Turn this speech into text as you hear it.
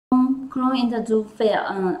Chrome Interview Fair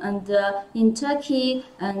and in Turkey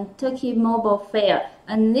and Turkey Mobile Fair.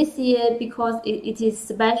 And this year, because it is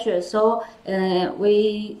special, so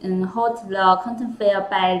we hold the content fair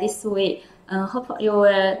by this way. Hope you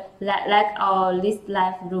will like our this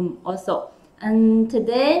live room also. And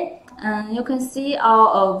today, you can see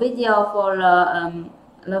our video for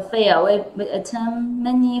the fair. We attend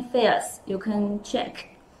many fairs. You can check.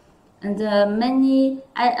 And many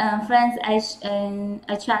friends,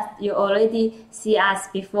 I trust you already see us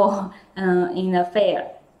before in the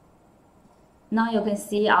fair. Now you can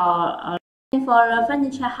see our for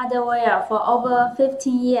furniture hardware for over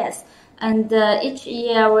 15 years. And each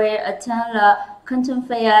year we attend the content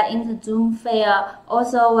fair, Interzoom fair.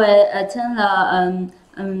 Also we attend the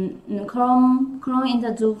Chrome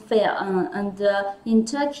Interview Fair and in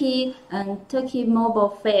Turkey and Turkey Mobile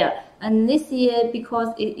Fair. And this year,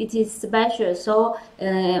 because it is special, so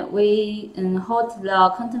we hold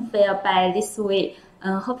the content fair by this way.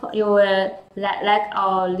 Hope you will like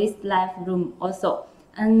our this live room also.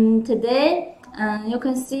 And today, you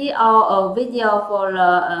can see our video for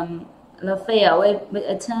the fair. We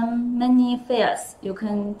attend many fairs. You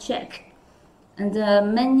can check. And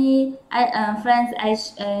many friends,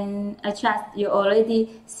 I trust you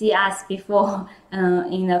already see us before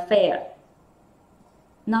in the fair.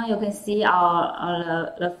 Now you can see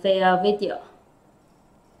our the fair video.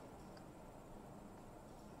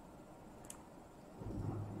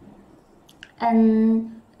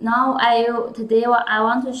 And now today I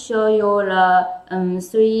want to show you the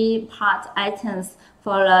 3-part items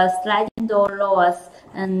for the sliding door lowers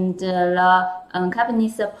and the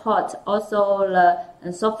cabinet support, also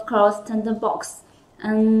the soft close tender box.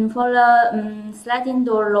 And for the sliding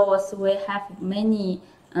door lowers, we have many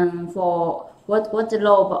for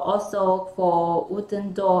wardrobe, also for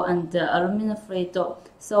wooden door and aluminum free door.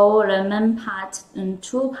 So the main part,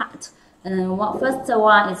 2 parts. First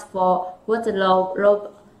one is for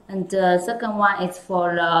wardrobe, and the second one is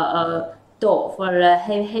for the door, for the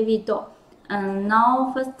heavy door. And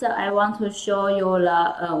now first I want to show you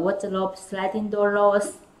the wardrobe sliding door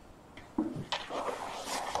lowers.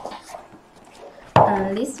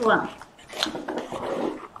 And this one.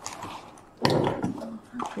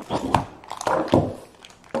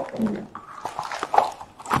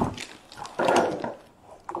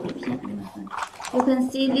 You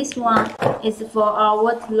can see this one is for our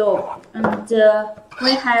wardrobe, and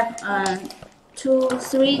we have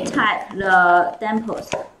 3 types the dampers.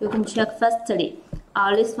 You can check firstly.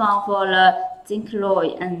 This one for the zinc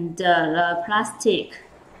alloy and the plastic.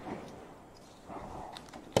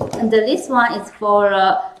 And this one is for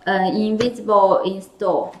invisible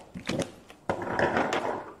install.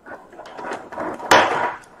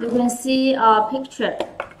 You can see a picture.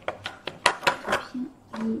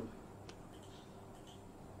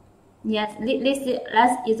 Yes, this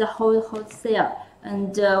is a wholesale,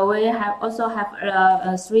 and we also have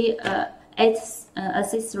 3 8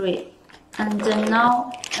 accessory. And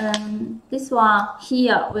now this one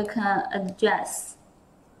here we can adjust.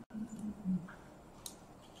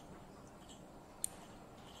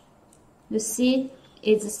 You see,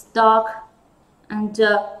 it's stock, and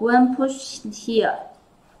when pushed here,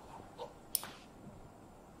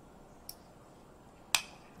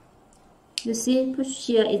 you see, push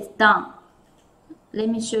here is down. Let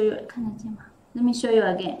me show you. Let me show you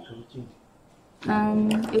again.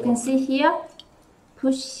 You can see here,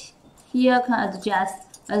 push here can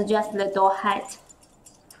adjust the door height.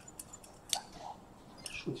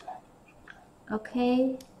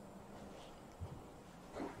 Okay.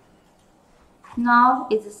 Now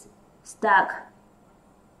it's stuck.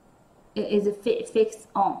 It is fixed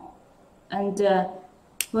on, and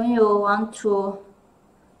when you want to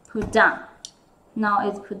put down, now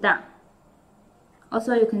it's put down.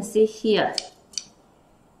 Also, you can see here,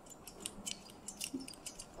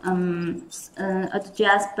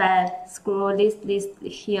 adjust by screw this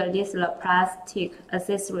here. This is the plastic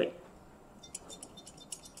accessory.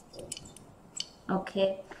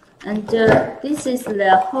 Okay, and this is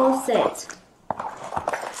the whole set.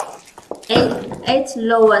 8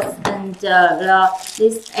 lowers and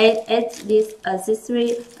this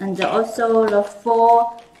accessory, and also the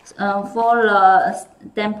 4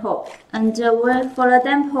 damper. And for the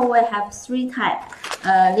damper we have 3 types.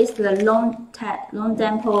 This is the long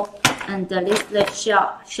damper, and this is the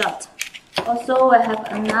short. Also we have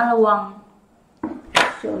another one.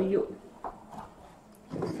 Show you.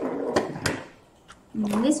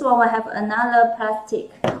 This one we have another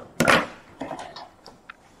plastic.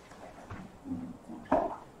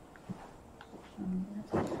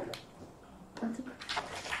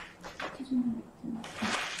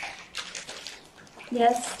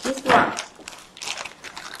 Yes, this one.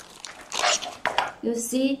 You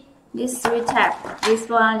see these 3 types. This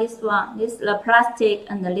one, this is the plastic,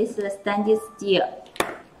 and this is the stainless steel.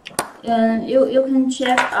 You can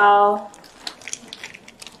check out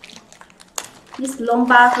this long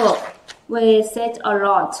baffle. We set a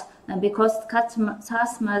lot, because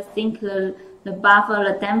customers think the baffle,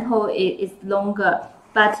 the tempo is longer.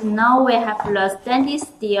 But now we have the stainless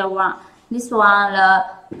steel one. This one, the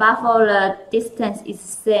baffle, the distance is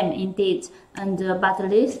same indeed, and but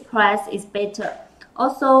this price is better.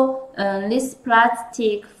 Also, this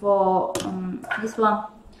plastic for this one.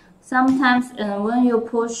 Sometimes when you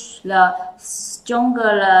push the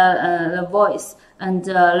stronger the voice, and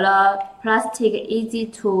the plastic easy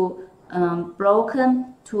to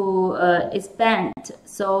broken to expand,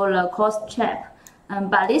 so the cost cheap.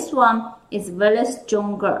 But this one is very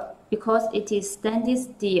stronger because it is stainless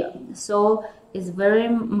steel, so it's very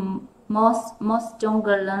more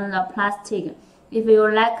stronger than the plastic. If you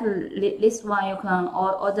like this one, you can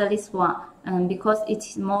order this one, because it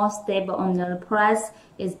is more stable and the price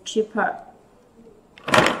is cheaper.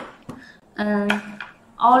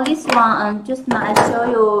 All this one, just now I show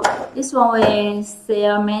you, this one we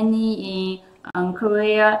sell many in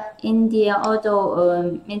Korea, India, although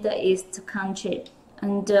Middle East country.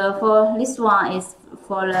 And for this one is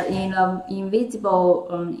for the invisible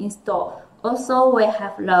install. Also we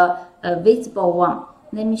have the visible one.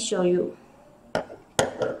 Let me show you.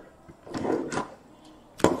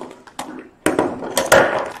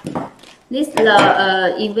 This is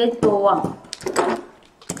the invisible one.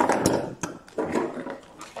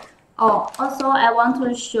 Oh, also I want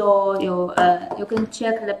to show you. You can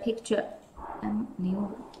check the picture.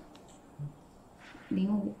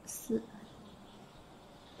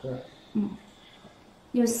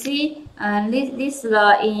 You see, this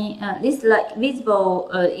the visible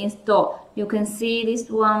install. You can see this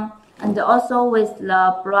one, and also with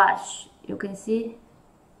the brush. You can see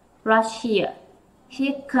brush here.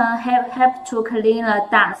 He can help to clean the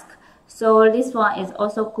dust. So this one is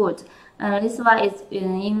also good. This one is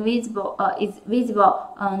invisible. Is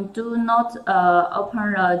visible. Do not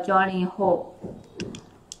open the drilling hole.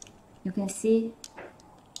 You can see.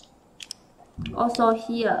 Also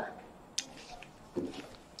here,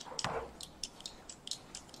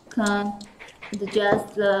 can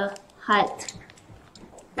adjust the height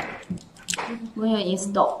when you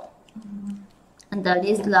install. And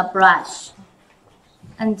this is the brush.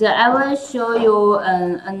 And I will show you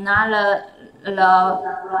another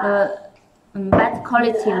bad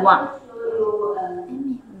quality one.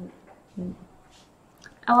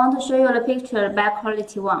 I want to show you the picture, bad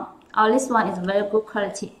quality one. Oh, this one is very good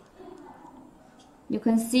quality. You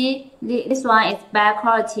can see this one is bad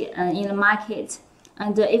quality in the market.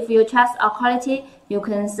 And if you trust our quality, you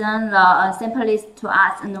can send the sample list to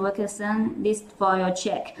us, and we can send list for your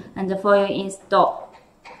check and for your install.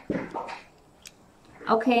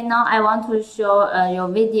 Okay, now I want to show your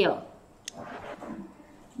video.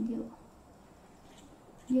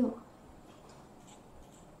 This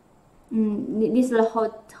is the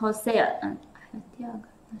wholesale.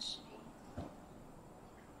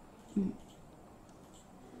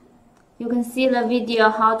 You can see the video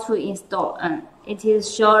how to install, and it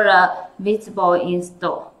is show the visible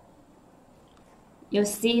install. You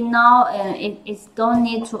see now, it don't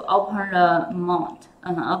need to open the mount,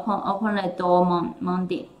 open the door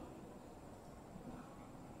mounting.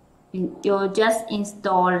 You just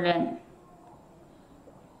install them.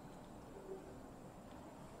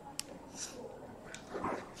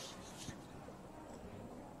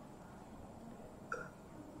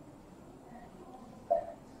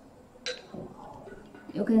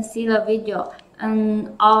 You can see the video.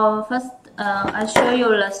 And first, I show you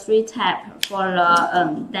the 3 types for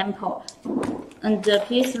the tempo. And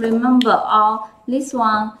please remember, this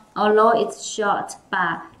one, although it's short,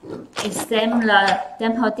 but it's same the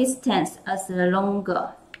tempo distance as the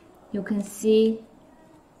longer. You can see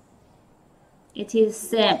it is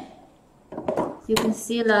same. You can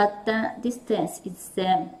see the distance is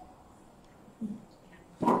same.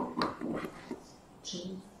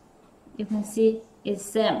 You can see it's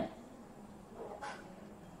same.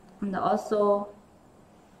 And also,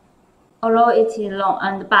 although it is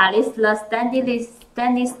long, but the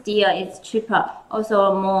stainless steel is cheaper,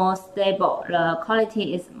 also more stable. The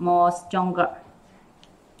quality is more stronger.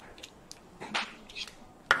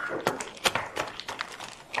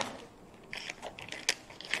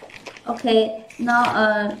 Okay, now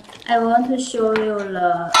I want to show you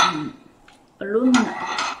the aluminum.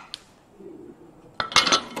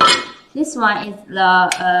 This one is the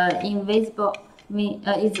invisible.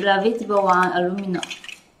 Is the visible one aluminum.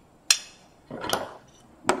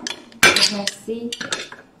 can see.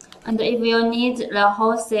 And if you need the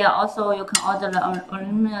wholesale, also you can order the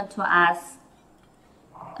aluminum to us.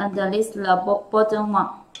 And this is the bottom one.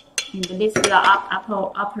 And this is the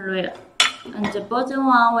upper rail. And the bottom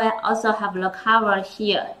one will also have the cover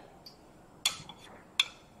here.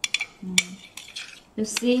 You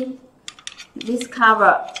see, this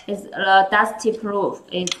cover is dusty proof.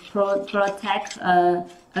 It protects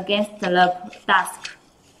against the dust.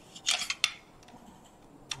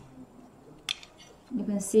 You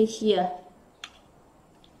can see here.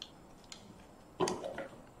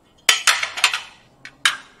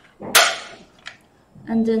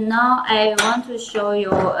 And now I want to show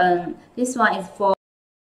you, this one is for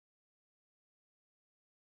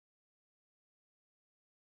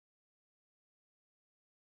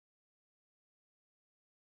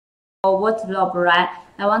wardrobe, right?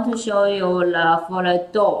 I want to show you for the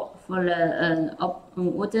door, for the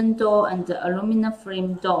wooden door and the aluminum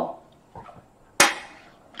frame door.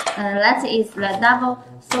 That is the double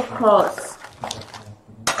soft close.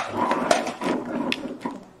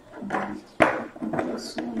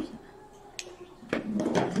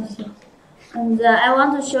 And I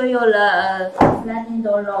want to show you the sliding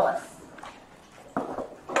door doors.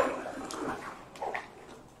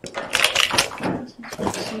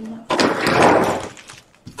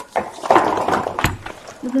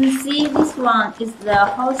 You can see this one is the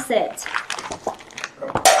whole set.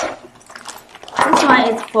 This one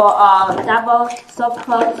is for double soft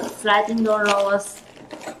close sliding door doors.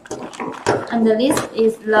 And this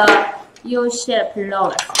is the U-shaped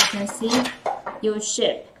doors. You can see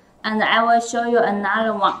U-shape. And I will show you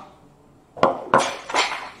another one.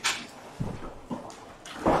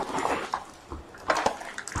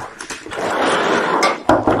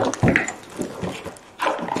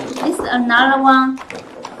 This is another one.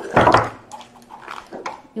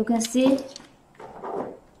 You can see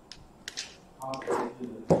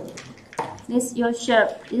this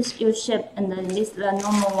U-shape, and then this is the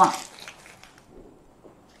normal one.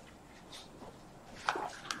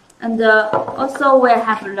 And also we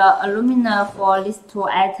have the aluminum for these two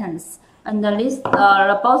items. And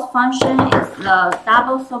the both function is the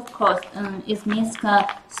double soft close, and it means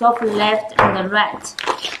soft left and right.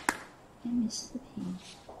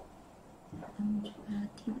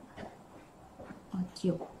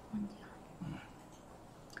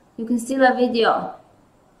 You can see the video.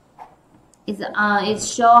 It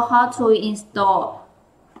shows how to install.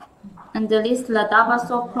 And this is the double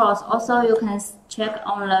soft close. Also, you can check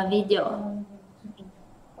on the video.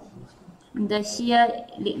 And here,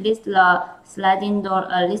 this is the sliding door,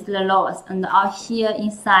 this is the doors. And out here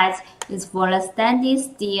inside is for the stainless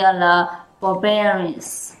steel ball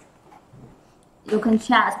bearings. You can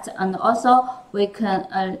trust, and also we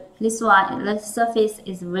can this one, the surface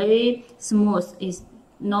is very smooth. It's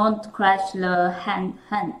not crash the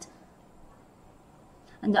hand.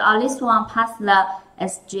 And this one pass the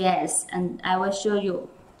SGS, and I will show you.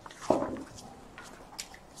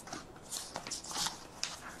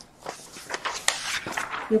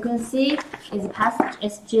 You can see it's past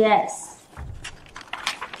SGS.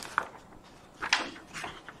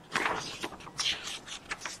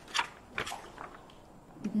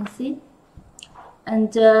 You can see,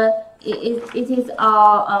 and it is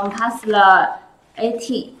past the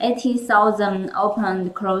 80,000 open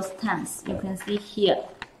and closed times. You can see here,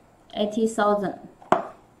 80,000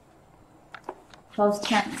 closed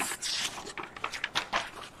times.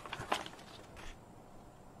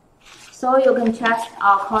 So you can trust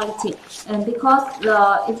our quality, and because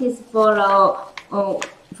it is for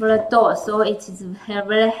the door, so it is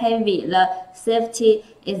very heavy. The safety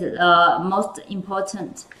is most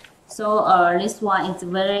important. So this one is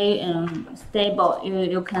very stable.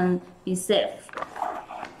 You can be safe.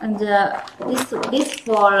 And this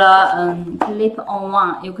for clip-on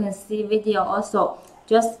one. You can see video also.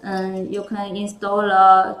 Just you can install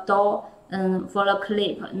the door for the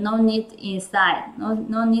clip. No need inside.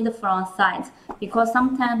 No need from side. Because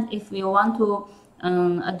sometimes if you want to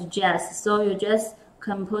adjust, so you just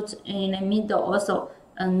can put in the middle also.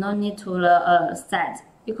 No need to the side.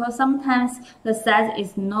 Because sometimes the side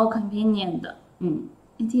is not convenient.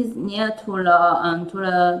 It is near to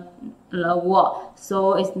the wall,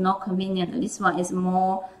 so it's not convenient. This one is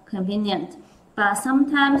more convenient. But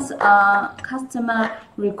sometimes customer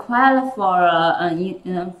require for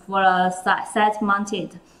a side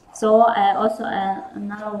mounted. So I also add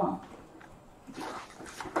another one.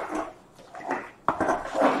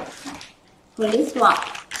 For this one,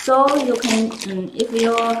 so you can if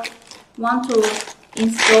you want to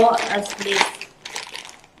install a split.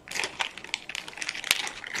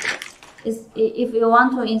 if you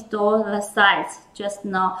want to install the sides just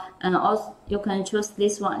now, and also you can choose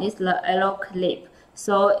this one. It's the arrow clip,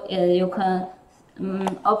 so you can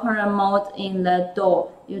open the mode in the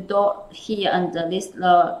door. You door here, and this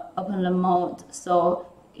the open the mode, so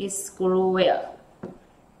it's screw well.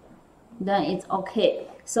 Then it's okay.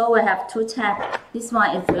 So we have two types. This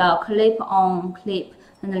one is the clip-on clip,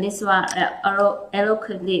 and this one arrow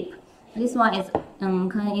clip. This one is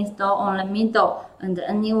can install on the middle and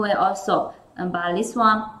anywhere also. But this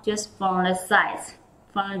one just from the sides,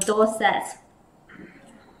 from the door sides.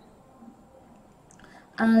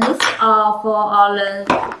 And these are for all the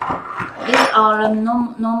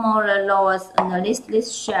normal lowers, and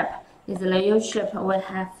this shape is the U shape we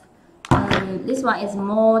have. This one is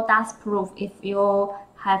more dust proof if you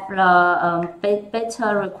have the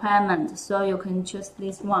better requirement, so you can choose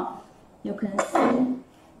this one. You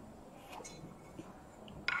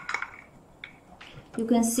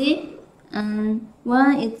can see,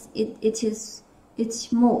 when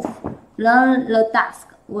it's move, then the dust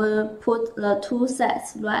will put the two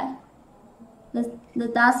sides, right? The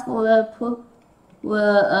dust will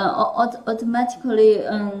automatically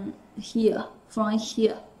here, from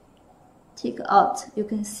here, take out. You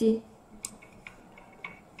can see.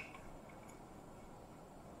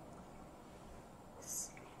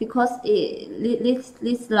 Because this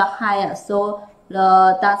is the higher, so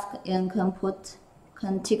the dust can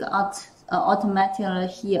take out automatically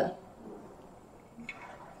here.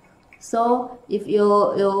 So if you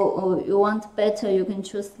want better, you can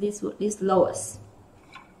choose this lowest.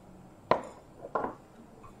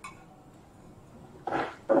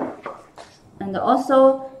 And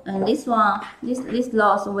also, this one, this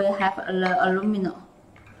loss will have aluminum.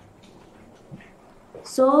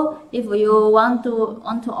 So if you want to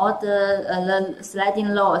order the sliding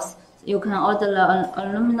loss, you can order the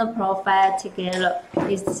aluminum profile together.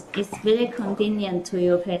 It's very convenient to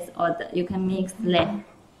your place order. You can mix them.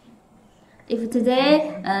 If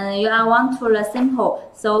today you want to the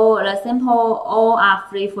sample, so the sample all are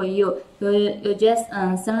free for you. You just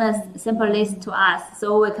send a sample list to us,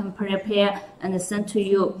 so we can prepare and send to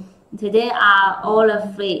you. Today are all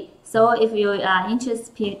free. So if you are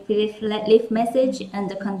interested, please leave message and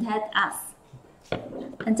contact us.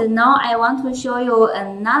 And now I want to show you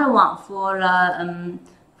another one for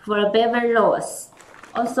the bevel lowers.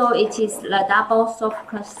 Also, it is the double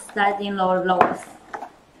soft sliding lowers.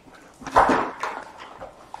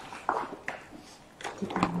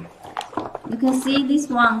 You can see this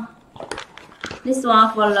one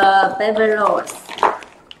for the bevel lowers.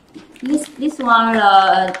 This one,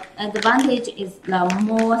 the advantage is the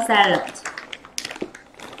more silent.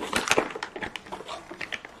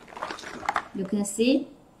 You can see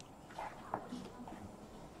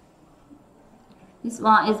this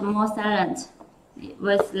one is more silent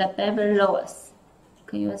with the bevel lowers.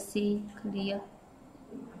 Can you see clear?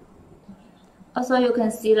 Also, you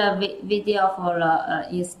can see the video for the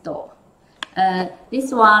install.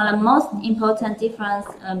 This one, the most important difference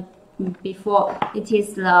before it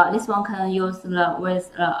is this one can use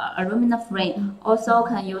with aluminum frame. Also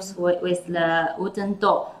can use with the wooden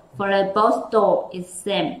door. For the both door is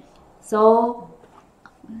same. So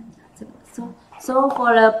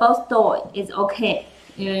for the both door is okay.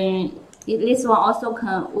 This one also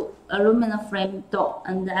can aluminum frame door,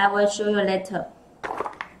 and I will show you later.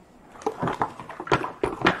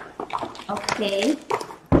 Okay.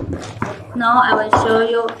 Now I will show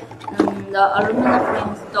you the aluminum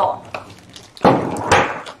frame door.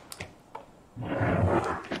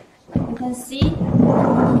 You can see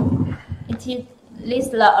it is this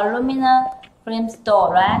the aluminum frame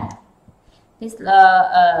door, right? This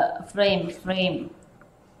the frame,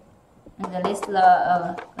 and this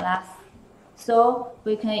the glass. So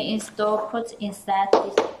we can put inside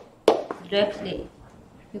this directly.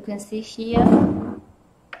 You can see here.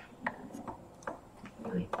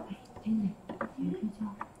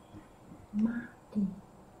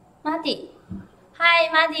 Maddie. Hi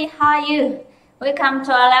Maddie, how are you? Welcome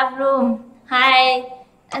to our lab room. Hi.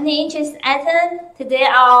 Any interest item? Today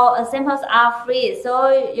our samples are free, so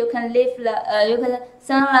you can leave you can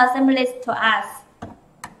send the sample list to us.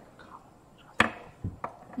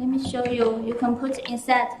 Let me show you. You can put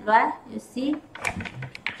inside, right? You see?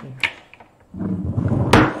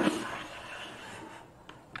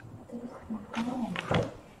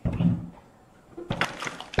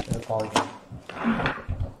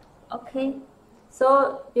 Okay,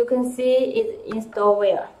 so you can see it installed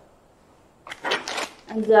well.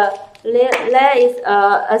 And there is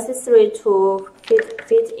an accessory to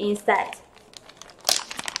fit inside.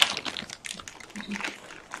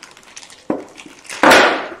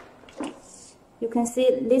 You can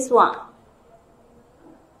see this one.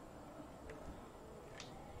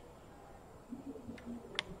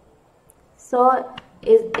 So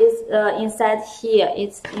it's inside here.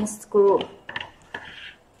 It's in screw.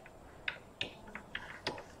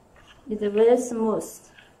 It's very smooth.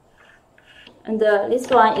 And this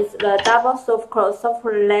one is the double soft close, soft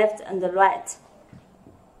left and right.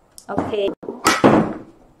 Okay.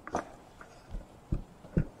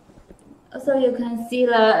 Also, you can see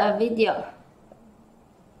the video.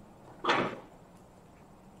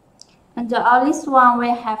 And on this one, we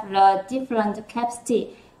have the different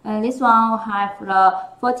capacity. This one have the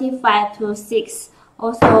 45 to 6,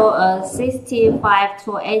 also 65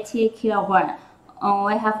 to 80 kilogram.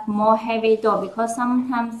 We have more heavy door because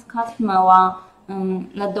sometimes customer want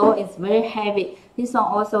the door is very heavy. This one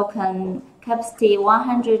also can capacity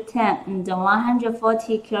 110 and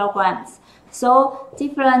 140 kilograms. So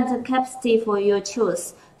different capacity for you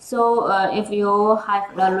choose. So if you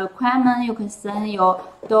have the requirement, you can send your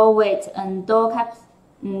door weight and door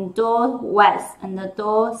width and the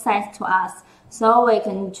door size to us. So we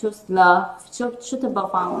can choose the suitable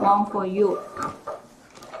one for you.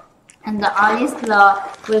 And on this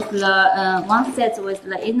with the one set with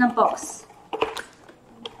the inner box.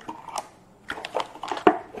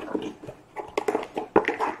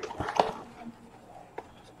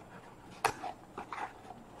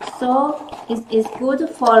 So it's good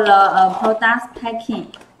for the product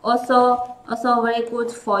packing. Also very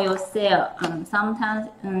good for your sale. Sometimes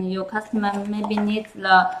your customer maybe needs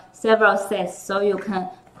the several sets, so you can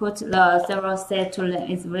put the several sets to them.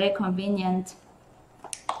 It's very convenient.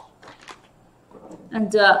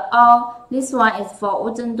 And this one is for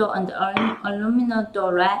wooden door and aluminum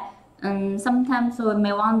door, right? And sometimes we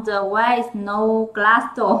may wonder why is no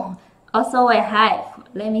glass door. Also we have.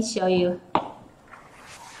 Let me show you.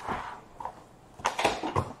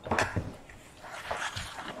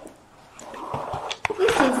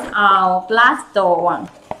 This is our glass door one.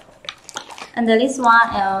 And this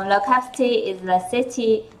one, the capacity is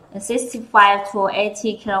 65 to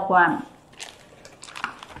 80 kilogram.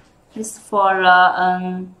 This for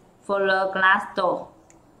the glass door,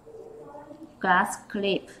 glass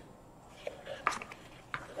clip.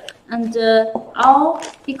 And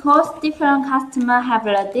because different customers have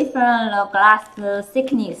a different glass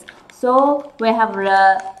thickness, so we have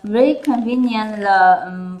the very convenient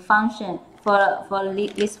function for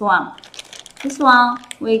this one. This one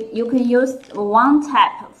you can use one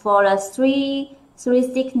type for the three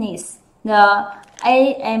thickness, the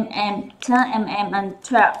 8 mm, 10 mm, and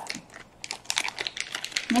 12.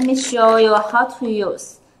 Let me show you how to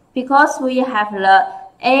use. Because we have the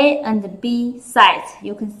A and B side,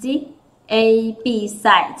 you can see A, B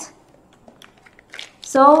side.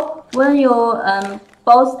 So when you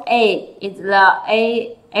both A is the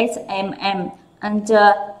 8 mm and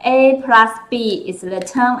A plus B is the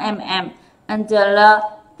 10 mm and the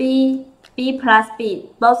B plus B,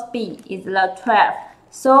 both B is the 12.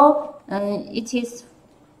 So it is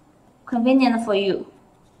convenient for you.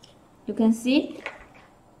 You can see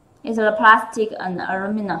it's the plastic and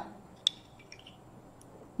aluminum.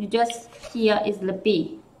 You just here is the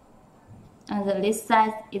B, and this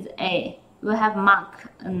side is A. We have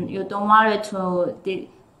mark, and you don't worry to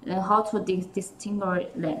how to distinguish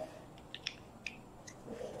them.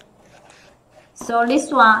 So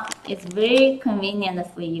this one is very convenient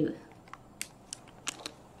for you.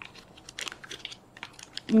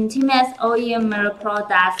 Temax OEM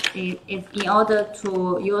products is in order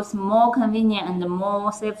to use more convenient and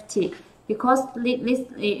more safety, because this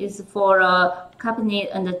is for a cabinet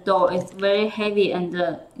and the door is very heavy and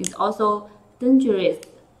is also dangerous.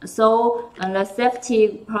 So the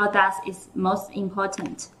safety products is most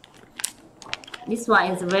important. This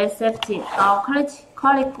one is very safety. Our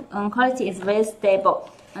quality is very stable,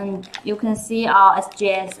 and you can see our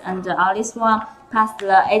SGS and this one past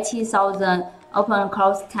the 80,000 open and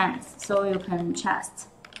close times, so you can trust.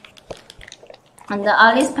 And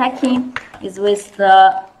this packing is with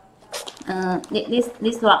the this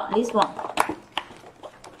one.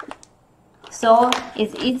 So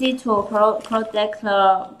it's easy to protect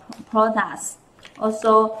the products.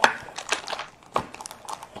 Also,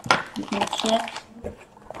 you can check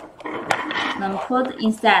and put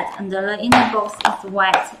inside, and the inner box is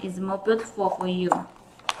white. It's more beautiful for you.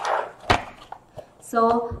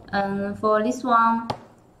 So for this one,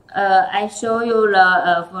 I show you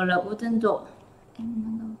the for the wooden door.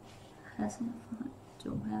 So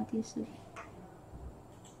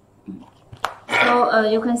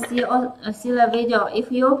you can see the video.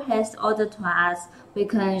 If you place order to us, we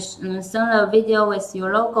can send a video with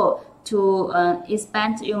your logo to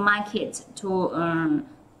expand your market to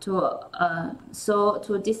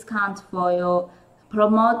discount for your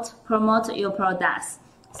promote your products.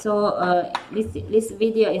 So this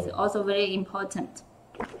video is also very important.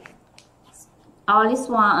 This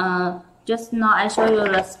one, just now I show you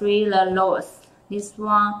the three rows. This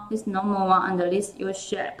one, this normal one, and this U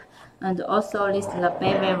shape, and also this the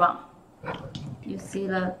baby one. You see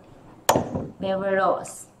the baby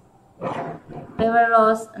rows,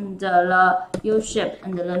 and the U shape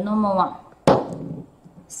and the normal one.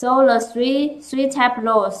 So the three type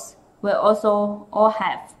rows will also all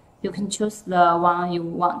have. You can choose the one you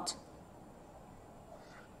want.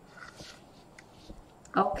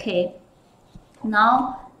 Okay.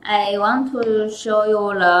 Now I want to show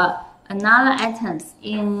you the another items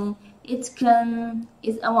in it.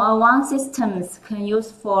 It's one systems can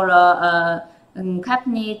use for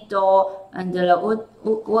cabinet door and the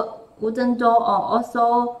wooden door, or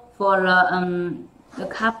also for the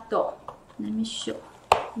cup door. Let me show.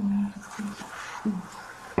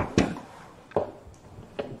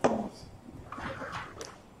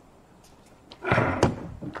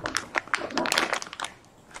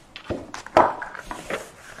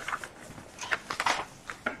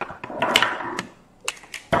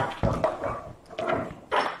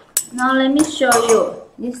 Now let me show you.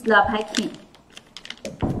 This is the packing.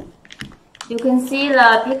 You can see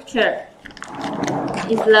the picture.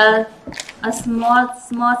 It's a small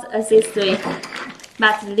accessory,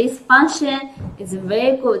 but this function is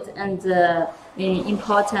very good and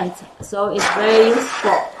important. So it's very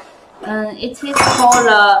useful. It is called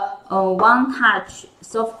a one-touch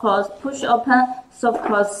soft close push open soft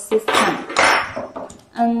close system.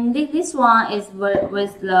 And this one is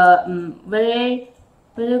with the very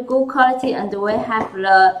good quality, and we have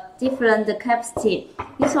the different capacity.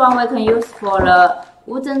 This one we can use for the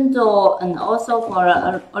wooden door and also for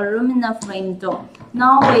the aluminum frame door.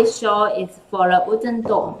 Now we show it for the wooden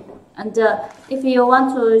door. And if you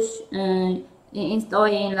want to install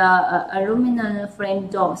in the aluminum frame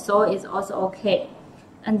door, so it's also okay.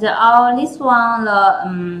 And this one,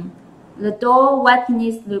 the door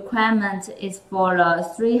wideness requirement is for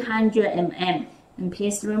 300 mm. And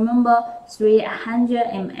please remember 300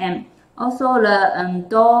 mm. Also, the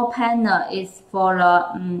door panel is for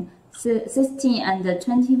 16 and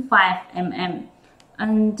 25 mm.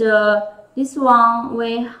 And this one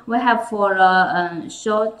we have for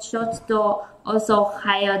short door, also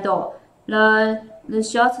higher door. The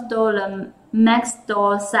short door, the max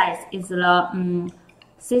door size is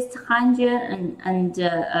 600 and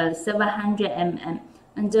 700 mm.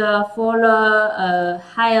 And for the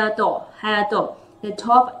higher door, the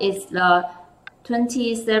top is the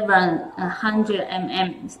 2700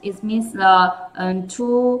 mm. It means the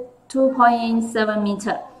 2.7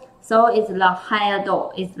 meter. So it's the higher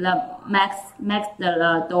door. It's the max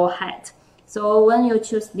the door height. So when you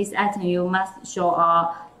choose this item, you must show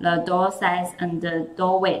the door size and the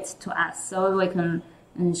door weight to us, so we can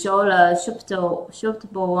show the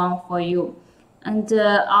suitable one for you. And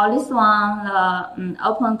this one, the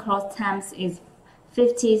open close times is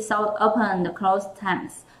 50, so open and close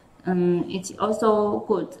times. It's also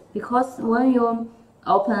good because when you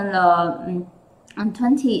open the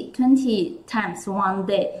 20 times one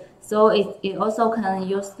day, so it also can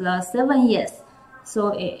use the 7 years.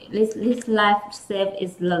 So this life save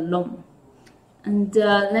is the long. And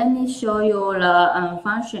let me show you the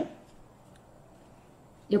function.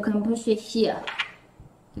 You can push it here.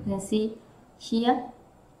 You can see here.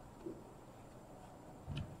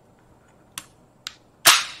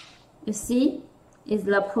 You see, is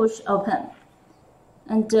the push open,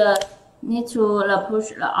 and need to push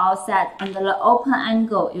the outside, and the open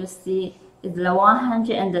angle you see is the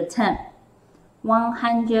 110.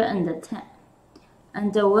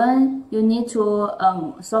 And when you need to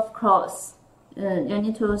soft close, you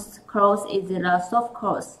need to close is the soft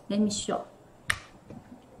close. Let me show.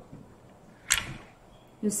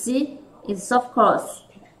 You see, it's soft close.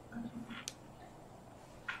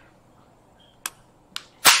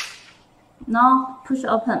 Now push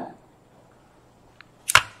open,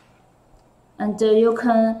 and you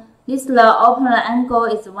can. This the open angle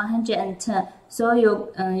is 110, so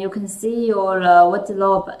you can see your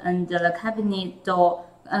wardrobe and the cabinet door.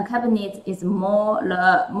 Cabinet is more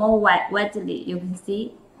widely. You can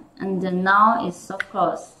see, and now it's soft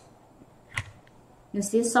close. You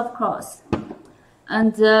see soft close,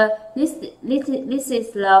 and this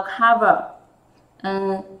is the cover.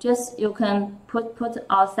 Just you can put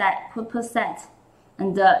outside, put set,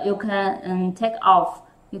 and you can take off.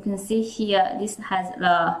 You can see here this has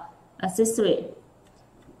the accessory.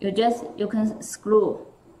 You can screw.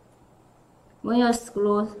 When you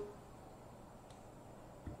screw,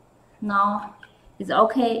 now it's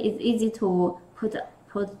okay. It's easy to put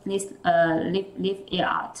this lift it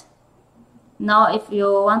out. Now if you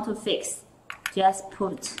want to fix, just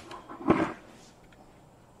put.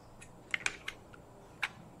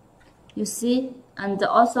 You see, and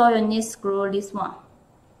also you need to screw this one.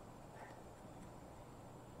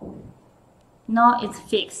 Now it's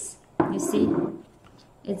fixed. You see,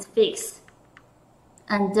 it's fixed.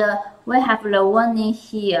 And we have the warning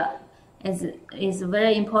here. Is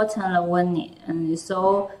very important warning. And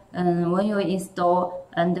so when you install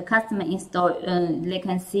and the customer install, they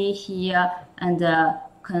can see here and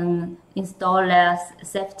can install their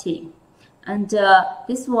safety. And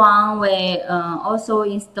this one we also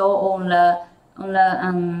install on the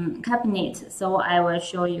cabinet. So I will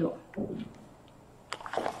show you.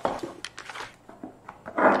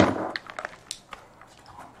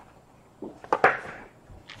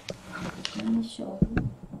 Let me show you.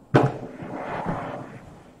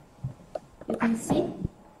 You can see.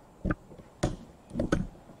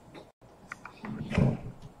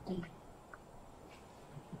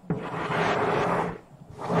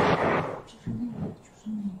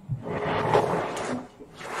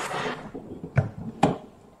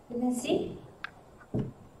 You can see.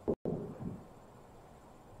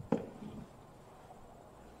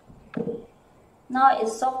 Now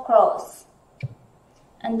it's soft close.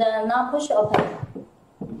 And now push open.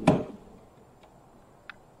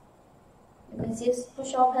 You can see it's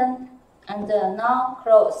push open and now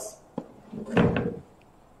close.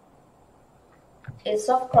 It's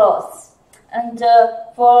soft close. And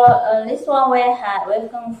for this one we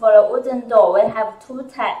can for the wooden door we have two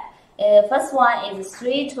types. First one is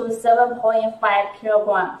 3 to 7.5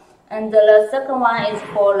 kilogram, and the second one is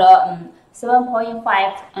for the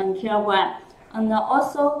 7.5 kilogram. And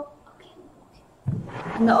also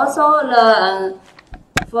the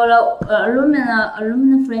for the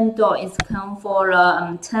aluminum frame door is come for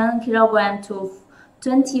 10 kilogram to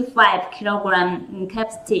 25 kilogram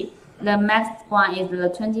capacity. The max one is the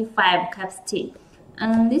 25 capacity.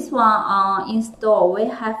 And this one in store we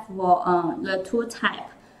have for the two type.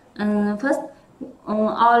 And first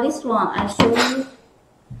on this one I show you.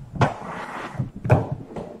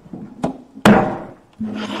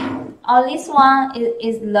 This one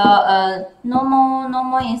is the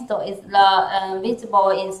normal install, is the visible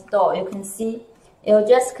install. You can see you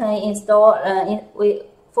just can install we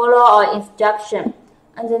follow our instruction.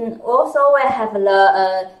 And then also we have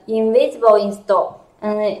the invisible install,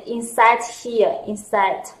 and inside here we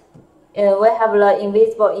have the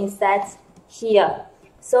invisible inside here.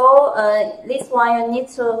 So this one you need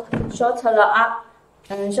to shorten the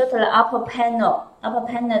upper panel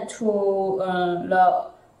to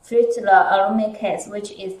the fit the aluminum case,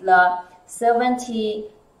 which is the 73.5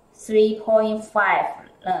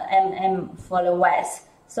 mm for the width.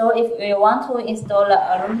 So if you want to install the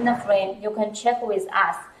aluminum frame, you can check with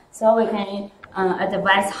us, so we can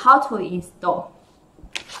advise how to install.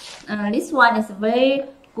 This one is very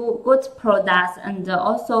good product, and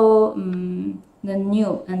also the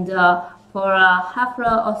new. And for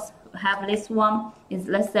Hafler have this one is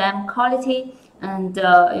the same quality, and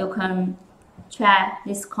you can try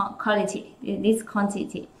this quality, this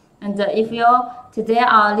quantity. And if you today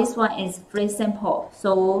this one is free sample,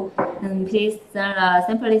 so please send a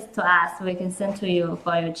sample list to us. We can send to you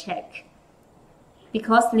for your check.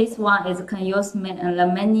 Because this one is can use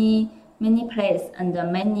many places and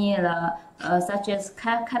many such as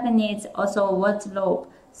cabinets, also wardrobe.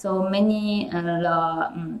 So many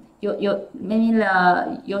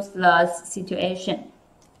use the situation.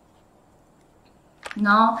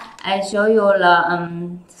 Now I show you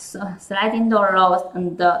the sliding door doors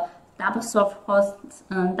and the double soft close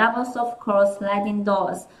sliding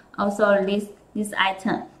doors. Also this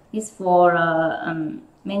item is for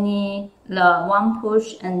many the one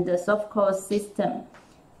push and the soft close system.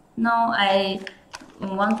 Now I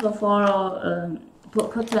want to follow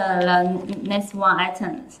put the next one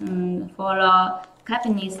item for the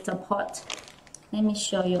cabinet support. Let me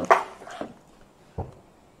show you.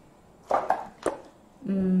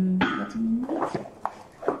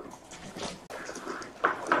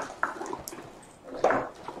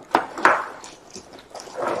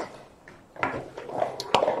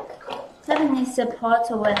 Cabinet support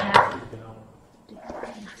will have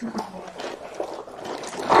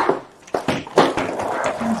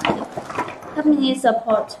cabinet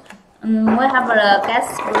support. We have the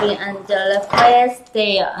gas screen and the fire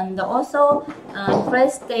stair, and also fire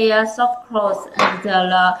stair soft close, and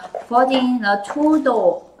the folding the two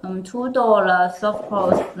door soft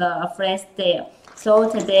close the fire stair. So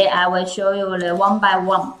today I will show you the one by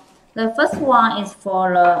one. The first one is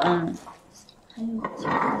for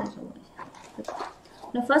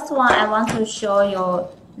the first one I want to show you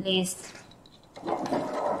this.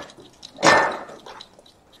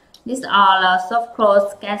 These are the soft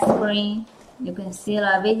close gas spring. You can see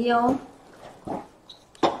the video.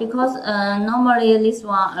 Because normally this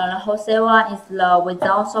one, the wholesale one is the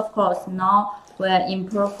without soft close. Now we're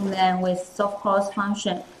improving them with soft close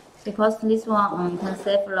function. Because this one can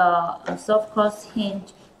save the soft close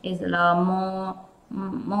hinge is the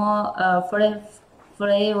more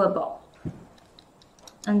flavorable.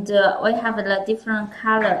 And we have the different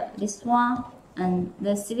color. This one and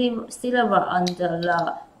the silver and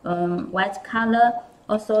the white color.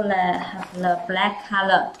 Also they have the black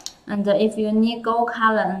color. And if you need gold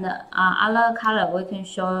color and other color, we can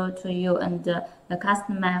show to you and the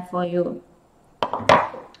customer for you.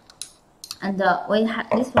 And we have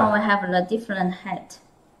this one. We have the different head.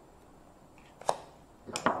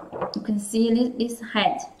 You can see this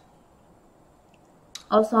head.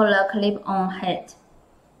 Also the clip-on head.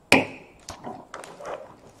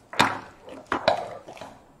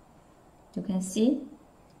 You can see.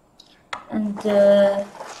 And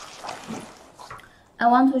I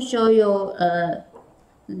want to show you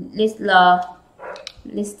this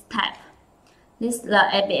type. This the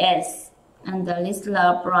ABS and this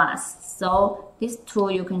the brass. So these two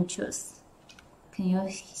you can choose. Can you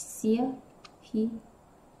see here?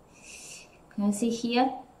 Can you see here?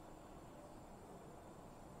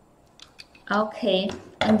 Okay,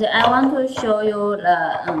 and I want to show you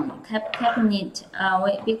the cabinet.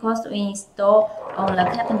 Because we install on the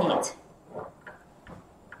cabinet.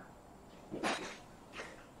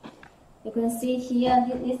 You can see here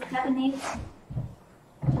this cabinet.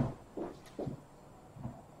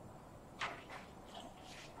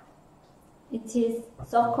 It is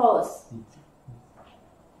soft close.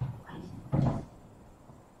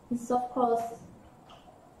 It's soft close.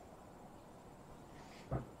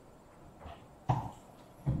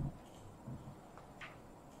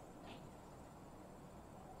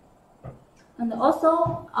 And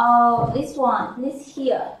also this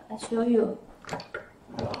here, I show you.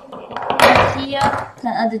 Here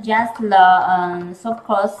can adjust the soft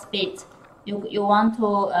close speed. You want to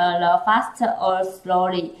the faster or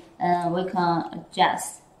slowly, we can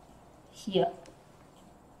adjust here.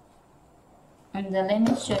 And let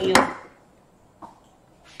me show you.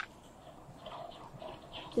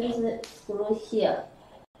 Just screw here.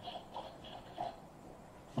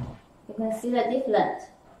 You can see the difference.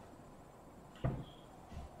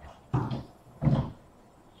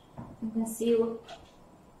 You can see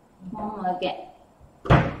one again.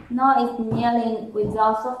 Now it's nearly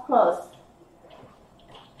without soft close.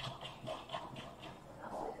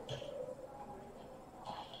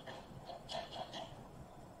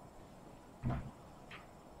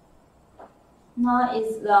 Now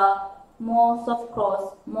is the more soft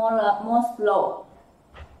close, more slow.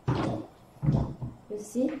 You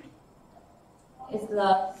see, it's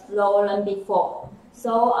the slower than before.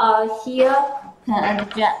 So here can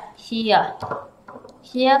adjust here.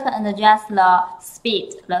 Here can adjust the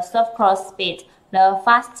speed, the soft close speed, the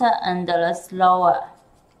faster and the slower.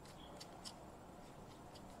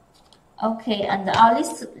 Okay, and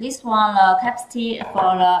this one the capacity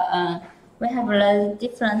for the we have the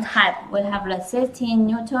different type. We have the 16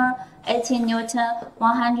 Newton, 18 Newton,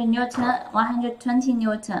 100 Newton, 120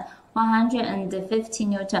 Newton, 150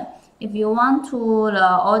 Newton. If you want to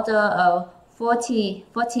order 40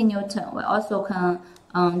 Newton, we also can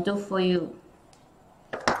do for you.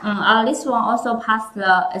 This one also passed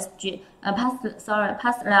the passed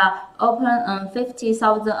the open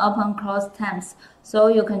 50,000 open close times, so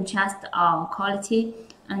you can trust our quality.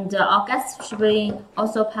 And our gas spring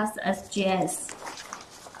also passed SGS.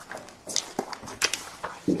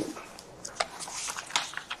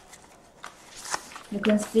 You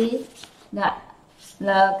can see the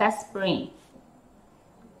gas spring.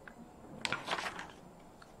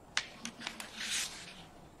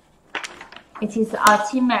 It is our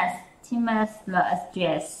Temax the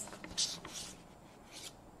SGS.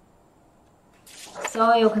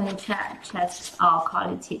 So you can check our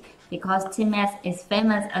quality, because Temax is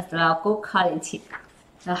famous as the good quality,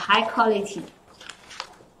 the high quality.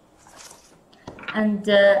 And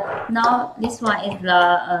now this one is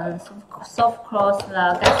the soft close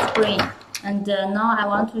the gas spring. And now I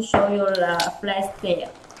want to show you the flat steel.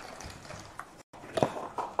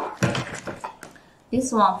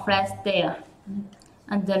 This one flat steel.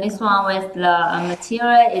 And this one with the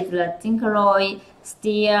material is the zinc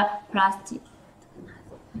steel, plastic,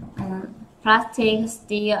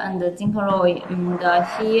 steel, and the zinc alloy. And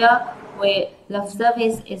here the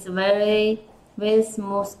surface is very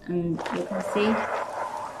smooth, and you can see.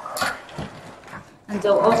 And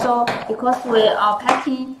also because we are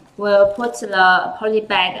packing, we'll put the poly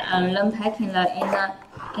bag and then packing the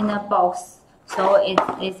inner box. so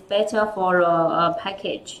it's better for a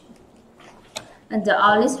package. And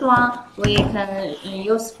this one we can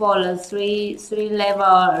use for the three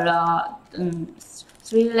level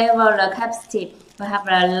capacity. We have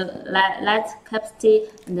the light capacity,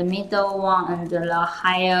 and the middle one, and the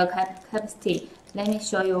higher capacity. Let me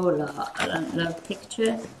show you the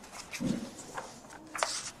picture.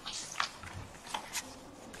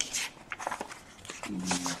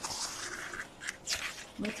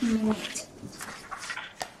 Wait a minute.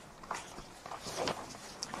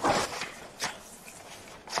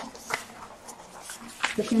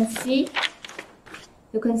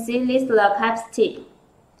 You can see this the capacity.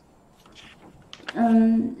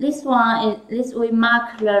 This one is we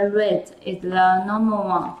mark the red is the normal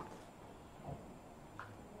one.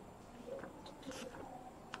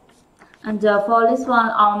 And for this one,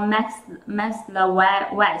 our max the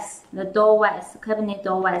width, the door width, cabinet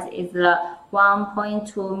door width is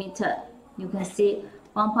 1.2 meter. You can see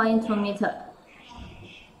 1.2 meter.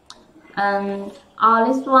 And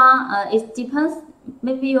this one it depends.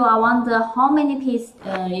 Maybe you are wonder how many pieces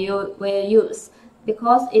you will use,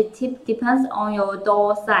 because it depends on your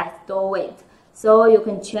door size, door weight. So you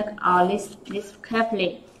can check this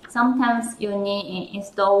carefully. Sometimes you need to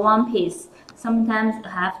install one piece. Sometimes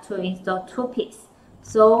you have to install 2 pieces.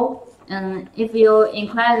 So if you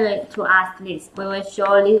inquire to us this, we will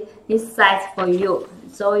show this size for you,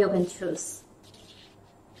 so you can choose.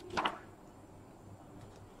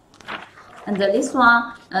 And this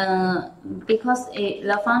one, because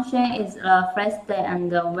the function is flat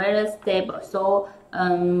and very stable, so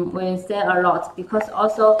we sell a lot. Because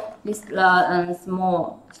also this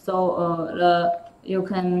small, so you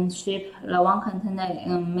can ship the one container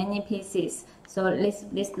in many pieces. So this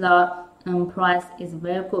price is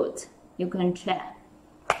very good. You can check.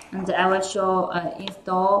 And I will show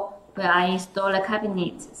where I install the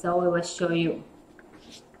cabinet. So we will show you.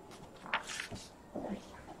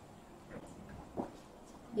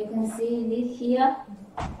 You can see this here.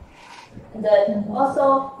 And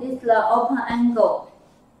also this is the open angle.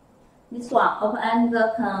 This one open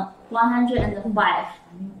angle can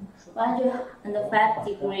 105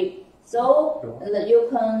 degrees. So you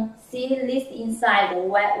can see this inside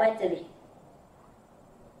widely.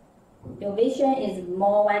 Your vision is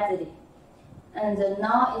more widely. And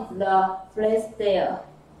now it's the flat steel.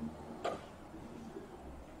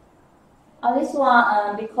 This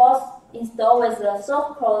one because installed with the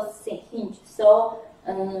soft close hinge, so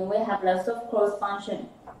we have the soft close function.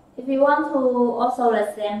 If you want to also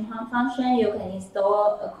the same function, you can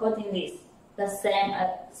install accordingly the same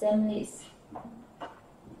list.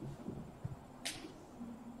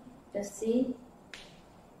 Just see.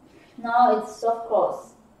 Now it's soft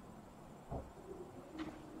close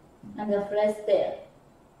and the flat steel.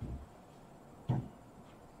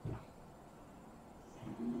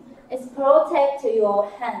 It's protect your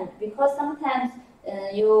hand, because sometimes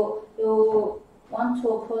you want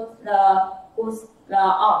to put the goods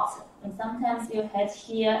out, and sometimes your head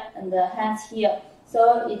here and the hands here,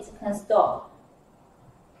 so it can stop.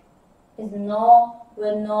 It's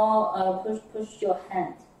will not push your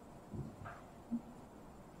hand.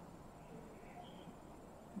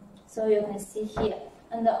 So you can see here,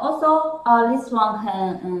 and also this one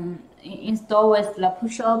can install with the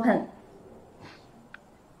push open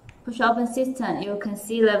system. You can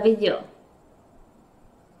see the video.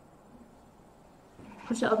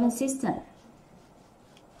 Push open system.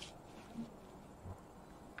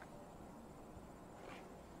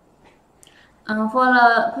 For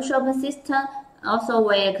the push open system, also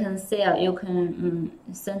we can sell. You can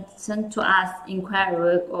send to us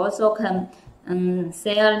inquiry. We also can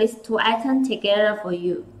sell these 2 items together for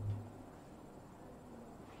you.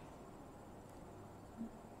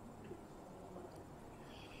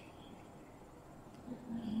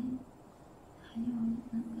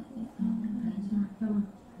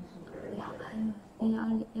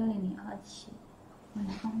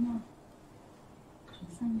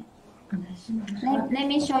 Let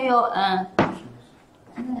me show you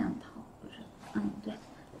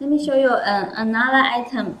Let me show you another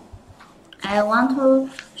item. I want to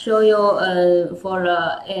show you for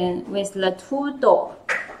with the 2 door.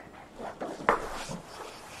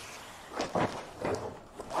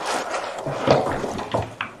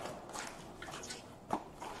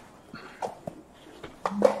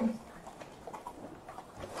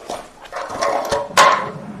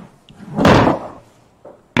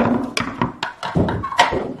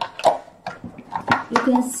 You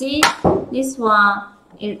can see this one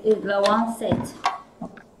is the one set.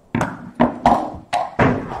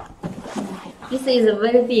 This is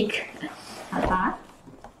very big.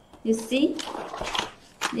 You see?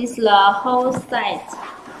 This is the whole set.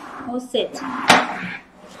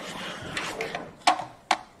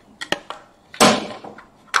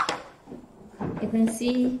 You can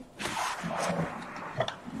see.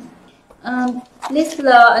 This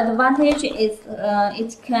the advantage is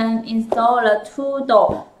it can install a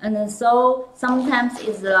two-door, and so sometimes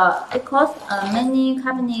it's because many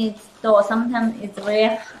cabinet door sometimes it's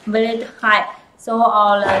very high, so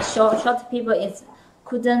all short people is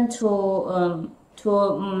couldn't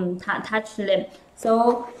touch them.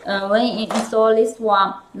 So when you install this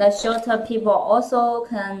one, the shorter people also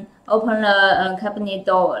can open the cabinet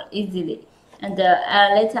door easily. And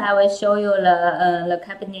later I will show you the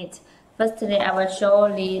cabinet. Firstly, I will show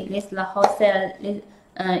the wholesale,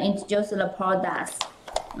 introduce the products.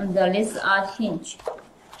 And these are hinge.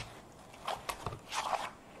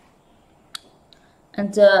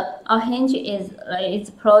 And our hinge is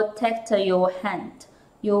it protect your hand.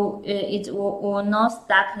 It will not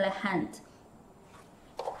stuck the hand.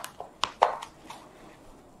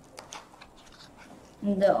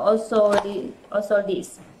 And also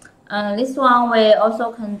this. This one we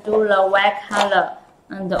also can do the white color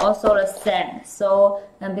and also the sand. So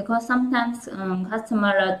because sometimes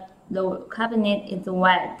customer the cabinet is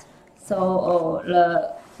white, so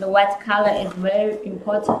the white color is very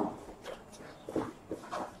important.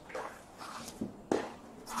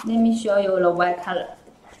 Let me show you the white color.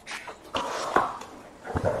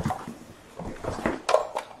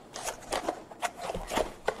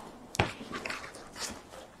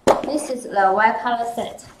 This is the white color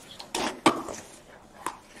set.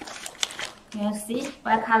 You see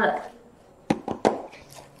white color.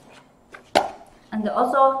 And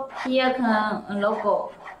also here can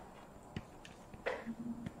logo.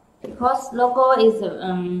 Because logo is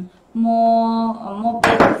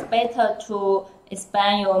better to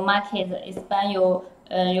expand your market, expand your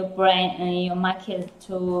brand and your market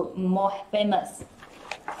to more famous.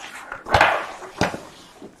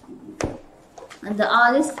 And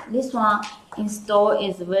this one install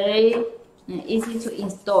is very easy to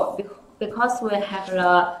install because we have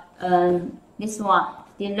the this one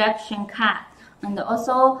direction card, and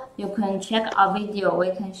also you can check our video.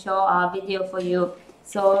 We can show our video for you,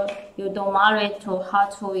 so you don't worry to how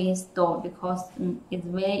to install because it's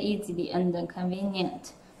very easy and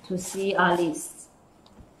convenient to see our list.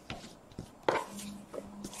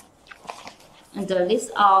 And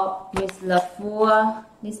this are with the full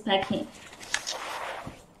this packing.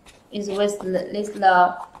 Is with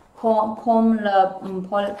the poly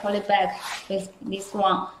bag with this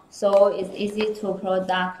one, so it's easy to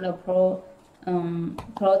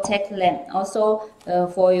protect them. Also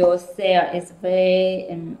for your sale, it's very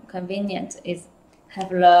convenient. It's have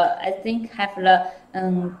the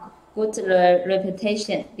good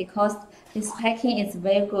reputation because this packing is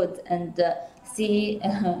very good and see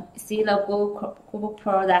the good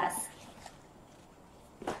products.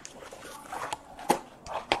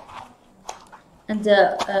 And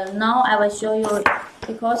now I will show you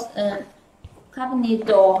because cabinet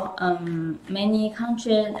door many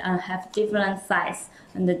countries have different size,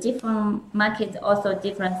 and the different market also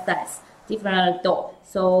different size, different door,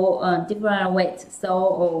 so different weight.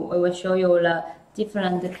 So we will show you the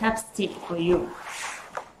different capacity for you.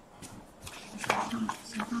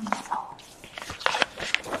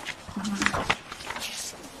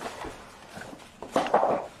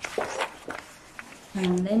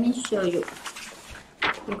 And let me show you.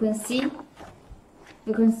 You can see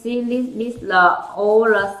this all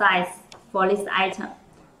the size for this item,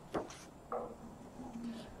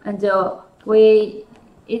 and for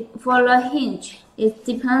the hinge it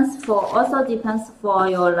also depends for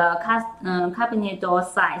your cabinet door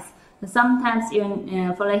size. Sometimes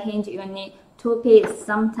for the hinge you need 2 pieces.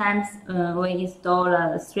 Sometimes we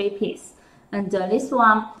install 3 pieces. And this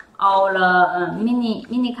one our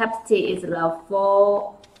mini capacity is the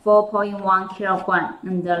 4.1 kilogram,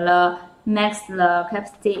 and the max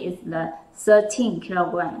capacity is the 13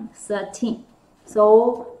 kilogram. 13.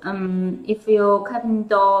 So if your cabinet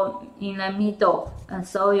door in the middle,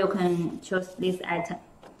 so you can choose this item.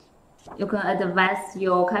 You can advise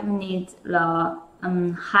your cabinet the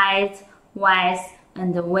height, width,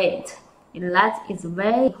 and weight. That is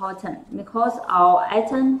very important because our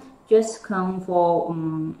item just come for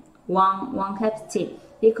one capacity.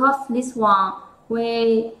 Because this one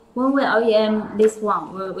when we OEM this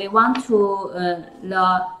one, we want to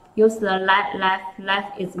use the life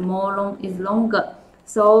is longer.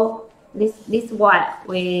 So this why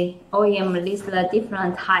we OEM list the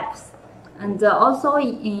different types, and also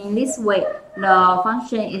in this way the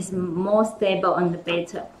function is more stable and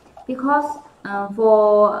better. Because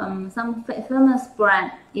for some famous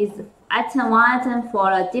brand is one item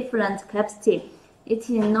for a different capacity. It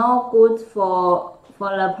is not good for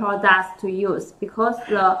the products to use because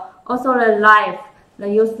the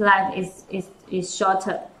use life is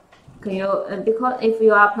shorter. Because if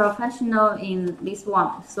you are professional in this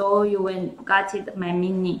one, so you will get it my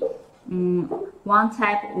meaning. One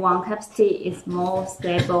capacity is more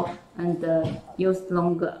stable and used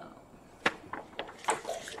longer.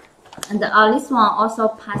 And this one also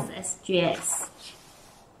pass SGS.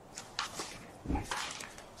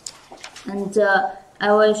 And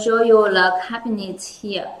I will show you the cabinet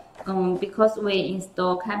here, because we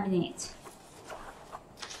install cabinet.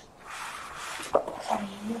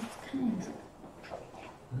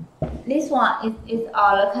 This one is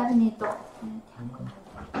our cabinet door.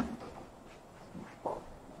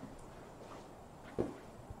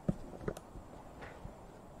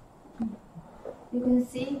 You can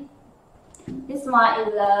see this one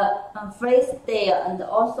is the freestyle and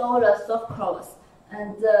also the soft close.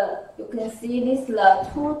 And you can see this is the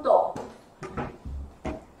two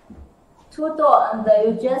door, and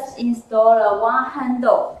you just install one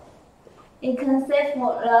handle. You can save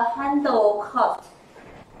the handle cost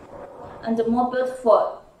and more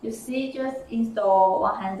beautiful. You see, just install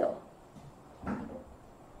one handle.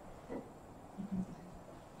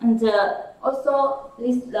 And also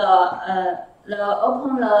this the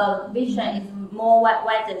open the vision is more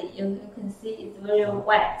widely. You can see it's very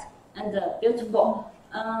wide and beautiful.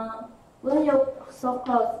 When you soft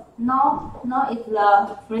close, now it's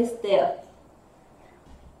the freestyle,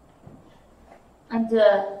 and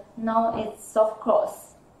now it's soft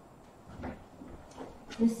close.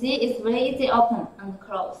 You see, it's very easy open and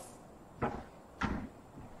close.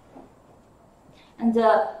 And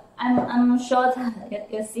I'm short.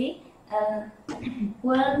 You see,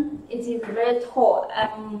 when it is very tall,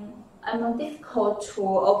 I'm difficult to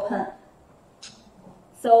open.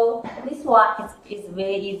 So this one is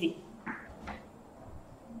very easy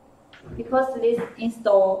because this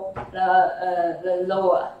install the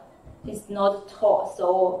lower is not tall.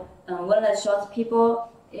 So when the short people,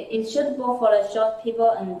 it's suitable for the short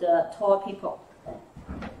people and the tall people.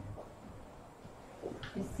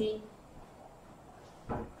 You see?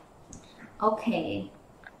 Okay.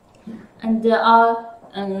 And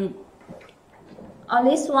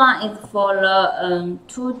this one is for the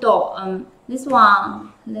two door. This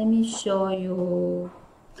one, let me show you.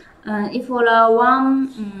 If for the one,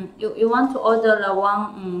 you want to order the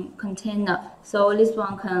one container, so this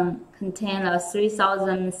one can contain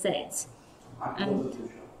 3,000 sets. And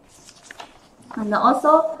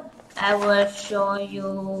also, I will show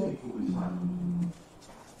you.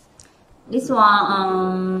 This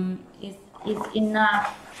one is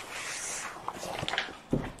enough.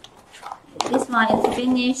 This one is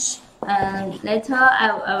finished. And later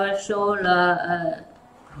I will show the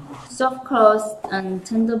soft close and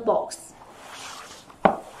tender box.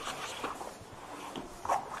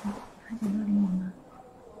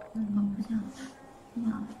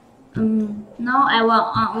 Now I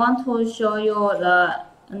want to show you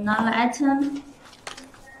another item,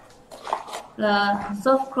 the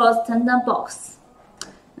soft close tender box.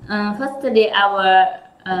 Firstly,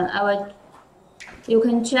 you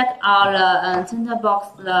can check our tender box,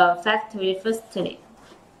 the factory firstly.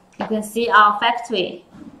 You can see our factory.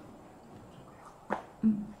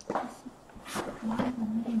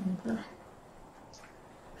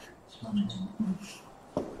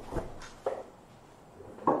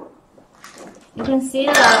 You can see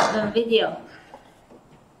the video.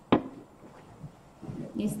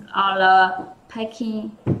 These are the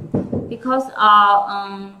packing. Because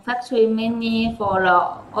our factory mainly for the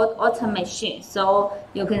automation, so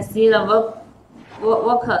you can see the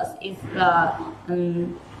workers is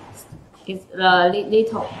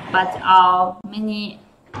little, but our many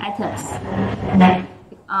items.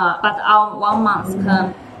 But our 1 month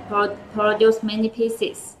can produce many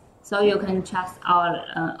pieces, so you can trust our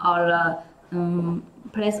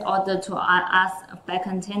place order to us by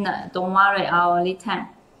container. Don't worry our lead time.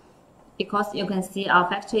 Because you can see our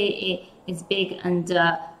factory is big and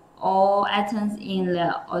all items in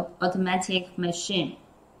the automatic machine.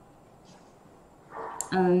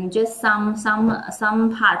 Just some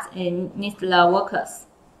parts need the workers.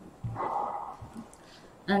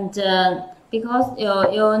 And because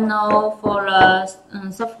you know for the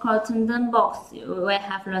soft close tender box, we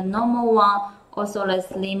have the normal one, also the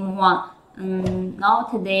slim one. Now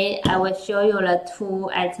today I will show you the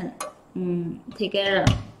two items together.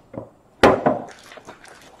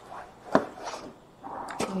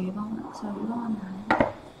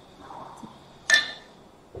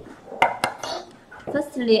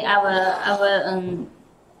 Firstly, I will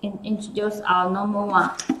introduce our normal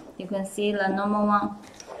one. You can see the normal one.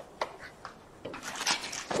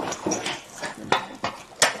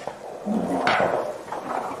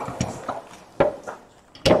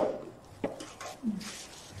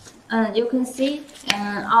 And you can see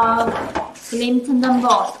our slim tandem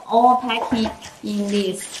box all packing in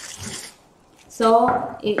this. So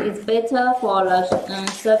it is better for the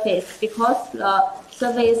surface because the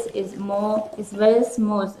surface is very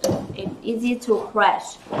smooth and it's easy to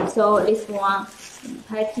crash. So this one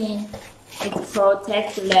packing it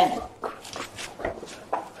protects them.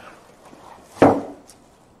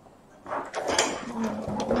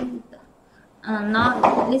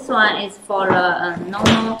 Now this one is for the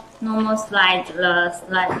normal slide.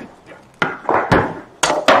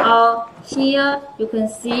 Here you can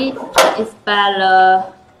see it's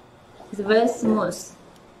very smooth.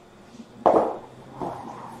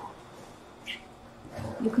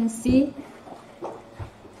 You can see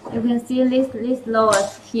this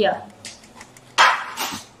lowers here.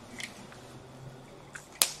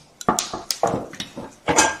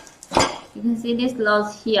 You can see this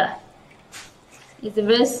lowers here. It's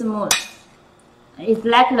very smooth. It's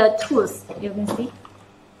like the tooth. You can see.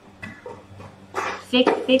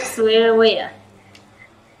 Fix very well.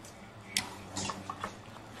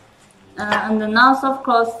 And now soft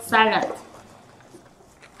close silent.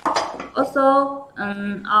 Also,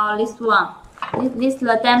 this one, this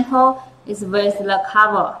the temple is with the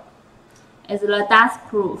cover. It's the dust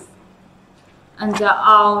proof. And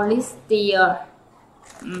this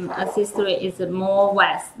accessory is more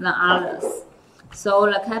wide than others. So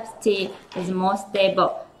the capacity is more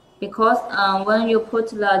stable because when you put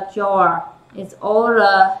the drawer, it's all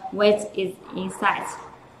the weight is inside.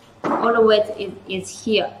 All the weight is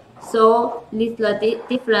here. So this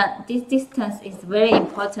distance is very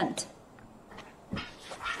important.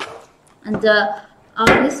 And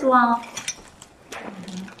this one,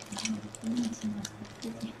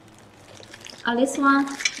 this one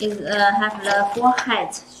is have the full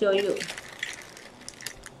height. Show you.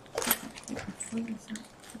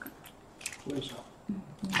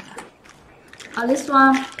 This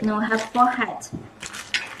one have full height.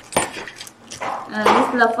 This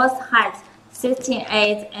is the first height,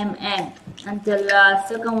 68 mm, and the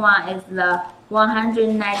second one is the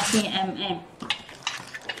 119 mm.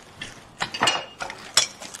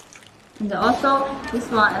 And also this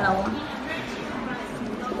one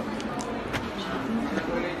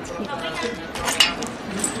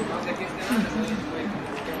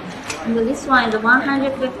and this one is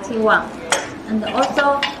 151. And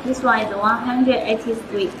also this one is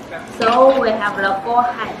 183. So we have the full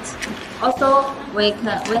height. Also we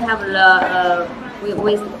have the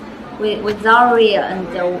without rear and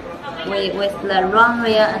with the round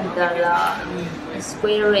rear and the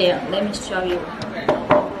square rear. Let me show you.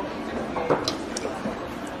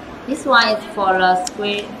 This one is for the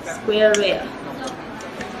square rear.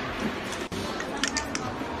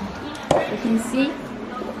 You can see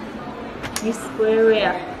this square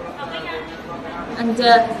rear. And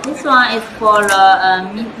this one is for the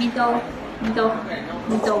middle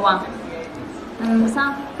one.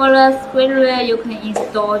 For the square rear, you can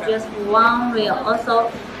install just one rear.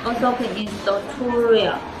 Also can install two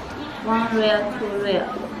rear, one rear, two rear.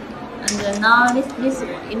 And now this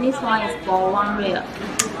one is for one rear.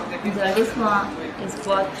 And this one is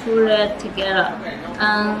for two rear together.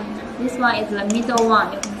 This one is the middle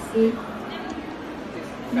one. You can see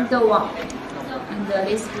middle one. And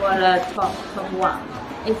this for the top one.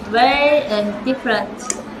 It's very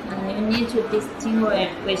different, and you need to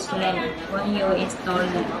distinguish them when you install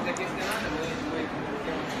them.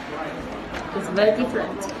 It's very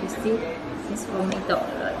different. You see, this for middle,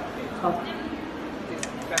 the top,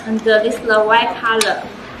 and this is the white color.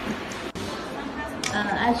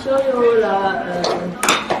 I show you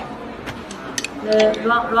the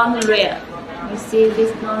round rear. You see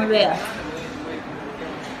this round rear.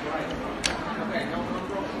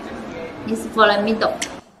 This is for the middle,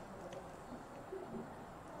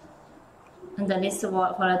 and this is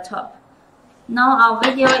for the top. Now our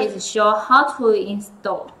video is show how to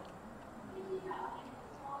install.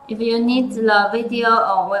 If you need the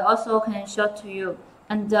video, we also can show to you.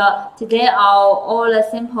 And today all the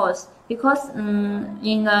samples, because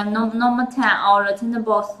in the normal time, all the tender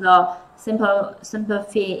box, the simple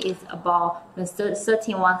fee is about the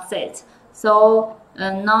 31 set. So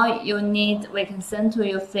now we can send to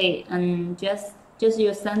you free, and just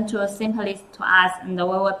you send to simply to us, and we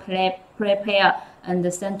will prepare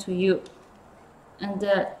and send to you. And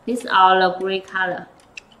these are the gray color.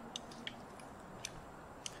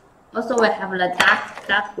 Also we have the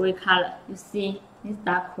dark gray color. You see this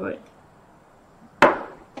dark gray.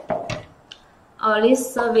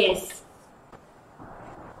 this service.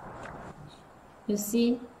 You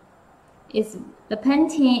see, the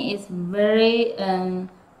painting is very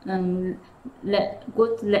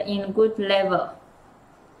good level.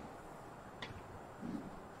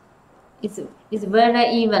 It's very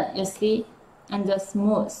even, you see, and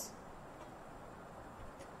smooth.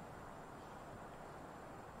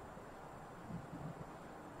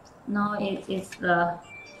 Now it's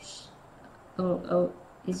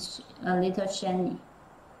it's a little shiny.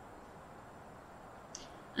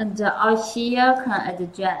 And out here can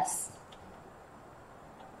adjust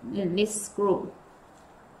this screw.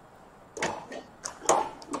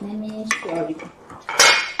 Let me show you.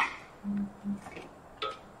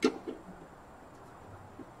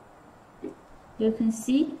 You can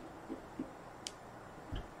see.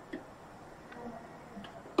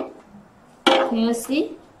 Can you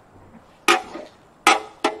see?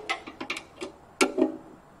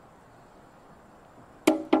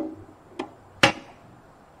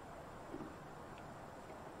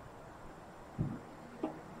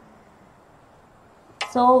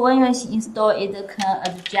 So when you install it, can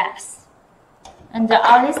adjust. And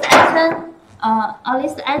all this item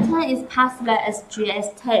is passed the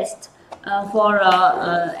SGS test for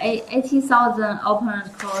 80,000 open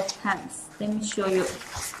close times. Let me show you.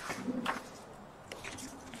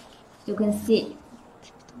 You can see.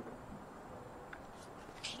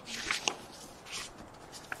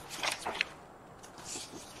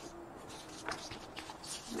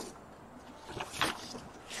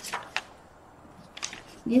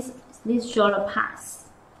 This shoulder pass.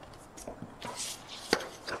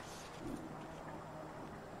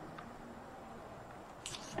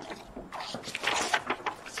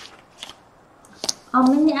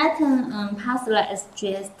 Many items pass the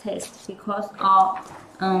SGS test because our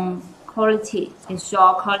quality is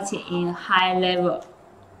show quality in high level.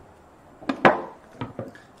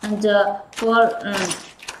 And for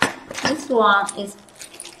this one is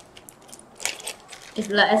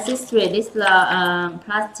the accessory. This is the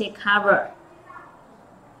plastic cover.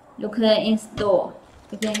 You can install.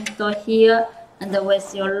 You can install here and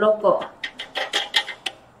with your logo.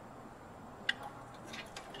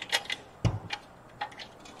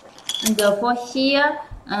 And for here,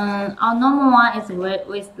 our normal one is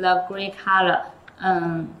with the gray color.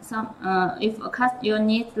 If you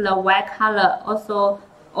need the white color, also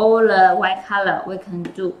all the white color we can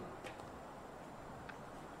do.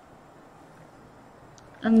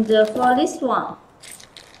 And for this one,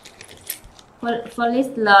 for this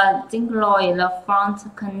the Zingloi, the front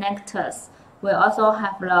connectors, we also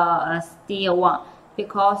have the steel one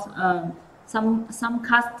because some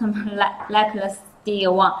customers like the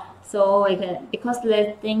steel one. So we can, because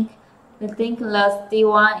they think the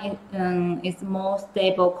steel one is more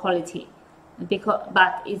stable quality,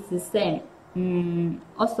 but it's the same.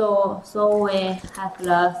 Also, so we have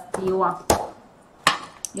the steel one.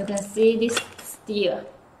 You can see this steel,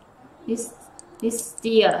 this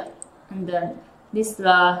steel, and then this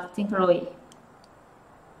Zingloi.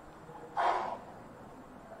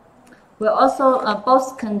 We also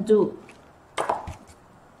both can do.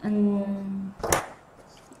 And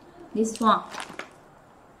this one.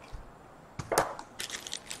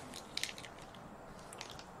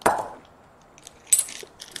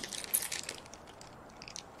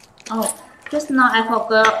 Oh, just now I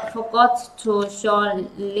forgot to show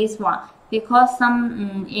this one because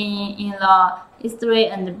some in the history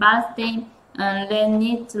and the ballasting, they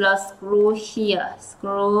need the screw here,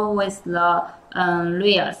 screw with the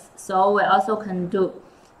rears. So we also can do.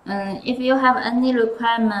 If you have any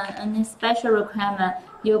requirement, any special requirement,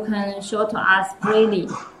 you can show to us freely.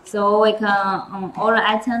 So we can all the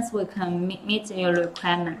items we can meet your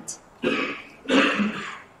requirement.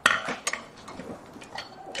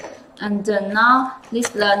 And now this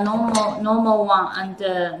is the normal one. And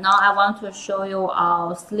now I want to show you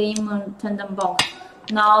our slim tandem box.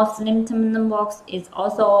 Now slim tandem box is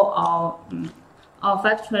also our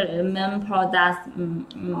factory main product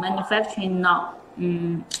manufacturing now.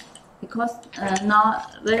 Because now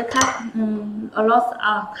a lot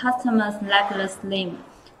of customers like the slim,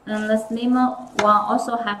 and the slim one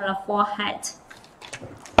also have the full height.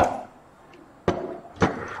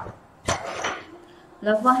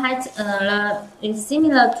 The full height is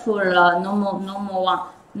similar to the normal one.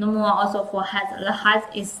 Normal one also full height. The height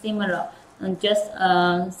is similar, and just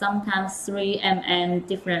sometimes 3 mm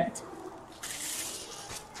different.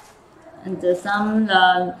 And some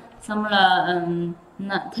 10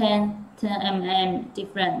 mm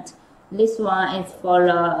different. This one is for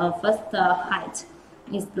the first height.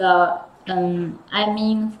 Is the the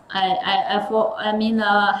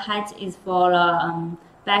height is for the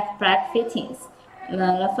back fittings.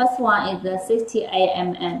 The first one is the 68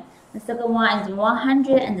 mm. The second one is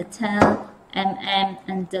 110 mm,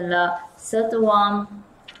 and the third one，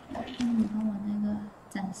 你帮我那个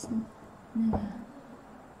展示那个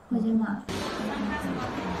会员码，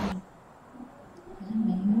好像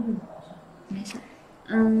没有，没事。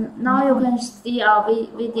Now you can see our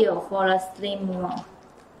video for the slim one.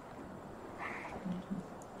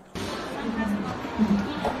 You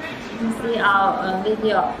can see our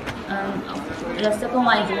video. The second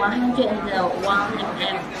one is 101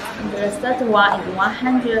 mm, and the third one is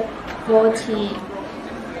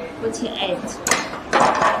 148.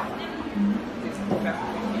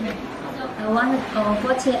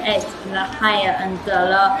 148 is the higher, and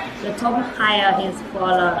the top higher is for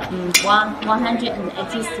the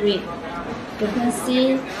 183. You can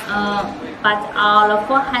see, but our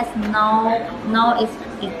floor has now is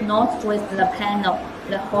not with the panel,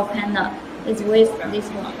 the whole panel. It's with this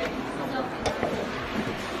one.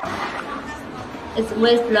 It's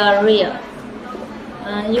with the rear.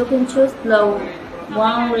 You can choose the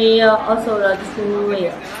one rear, also the two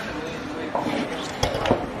rear.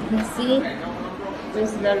 You can see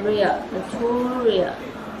with the rear, the two rear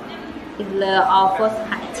is our first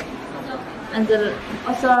height, and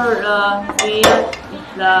also the rear is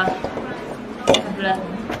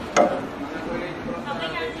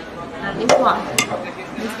this one,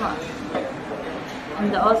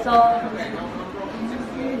 and also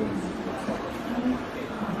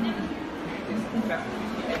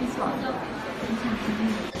this one.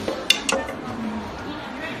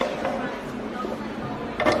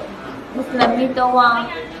 This is the middle one,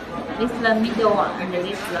 this is the middle one, and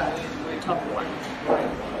this is the top one.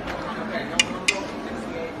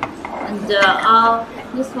 And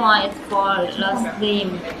this one is for the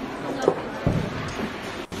slim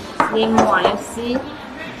one. You see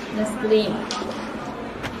the slim.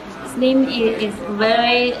 Slim is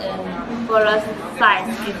very for the size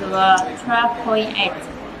is 12.8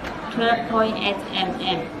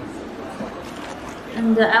 mm.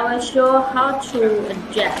 And I will show how to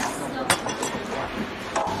adjust,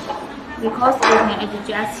 because you can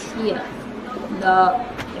adjust here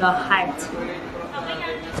the height.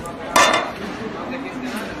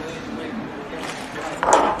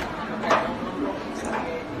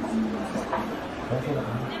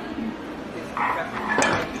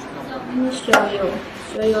 Let me show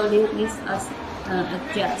you this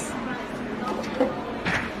adjust.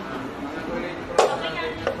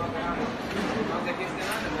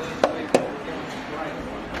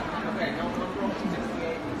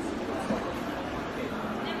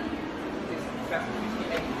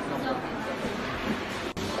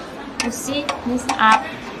 You see this up,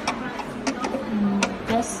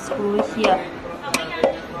 just screw here.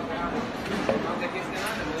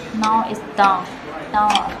 Now it's down.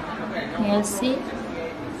 Can you see?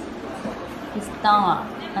 It's down,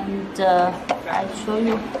 and I show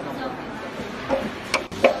you.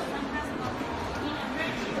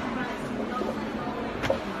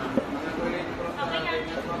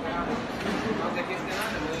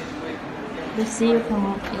 You see, you can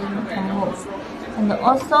move. And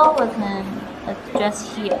also we can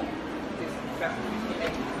adjust here.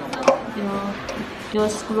 You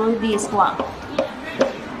screw this one.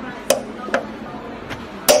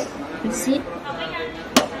 You see?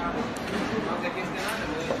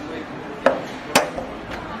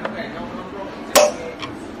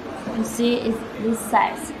 You see it's this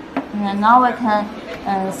size. And now we can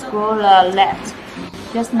screw the left.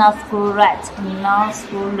 Just now screw right, and now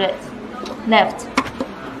screw left.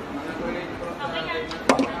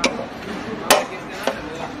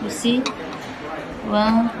 You see?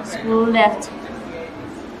 One screw left.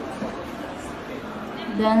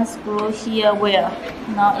 Then screw here where.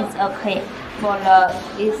 Now it's okay for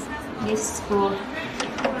this screw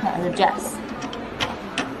can adjust.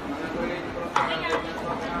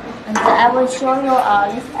 And I will show you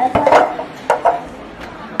this item.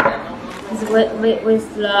 It's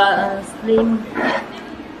with the slim,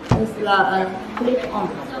 with the clip on.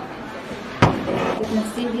 You can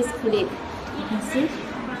see this clip. You can see.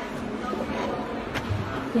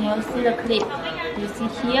 Can you see the clip? You see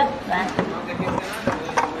here, right?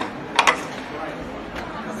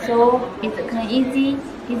 So it can easy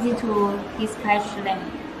to dispatch them.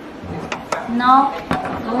 Now,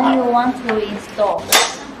 when you want to install,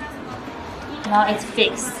 now it's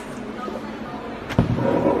fixed.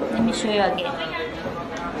 Let me show you again.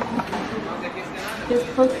 Just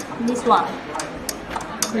put this one,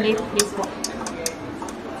 clip this one,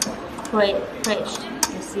 press.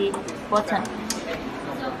 You see button.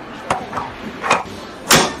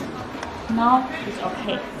 Now it's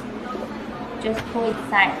okay. Just pull it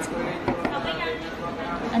tight.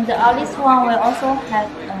 And this one will also have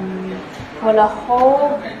for the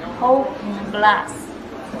whole glass.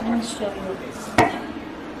 Let me show you.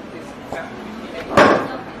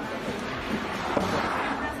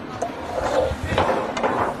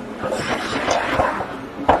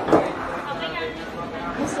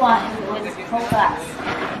 This one is with whole glass.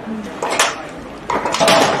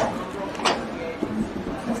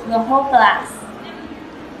 It's the whole glass.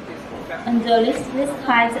 And this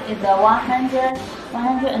height is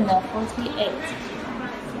 148.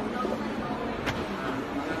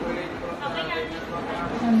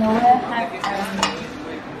 And we have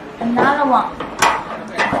another one.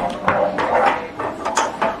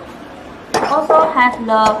 Also have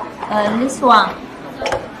this one.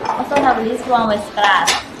 Also have this one with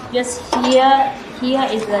glass. Just here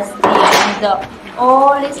is the steel, and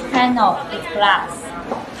all this panel is glass.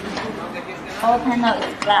 All panel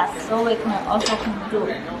is glass, so we can also do.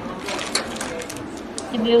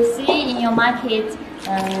 If you see in your market,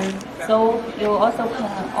 so you also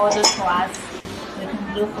can order to us. We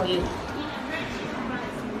can do for you.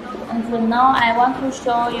 And so now I want to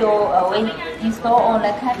show you we install on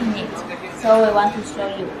the cabinet. So we want to show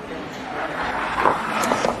you.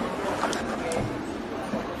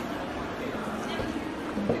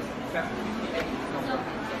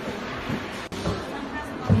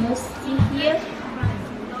 You see here?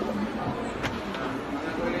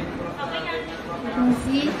 You can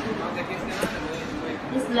see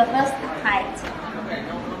this is the first height.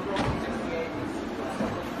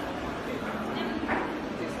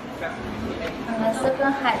 And the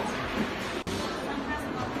second height.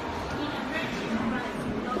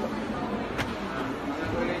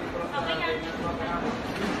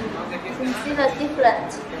 You can see the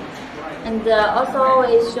difference. And also we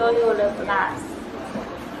show you the glass.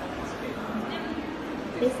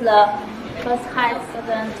 This is the first height,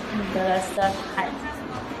 second, and the third height.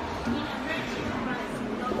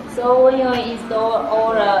 So when you install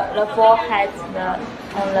all the four heights on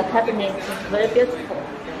the cabinet, it's very beautiful.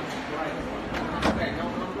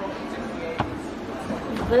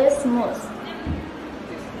 It's very smooth.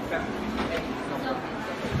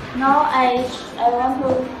 Now I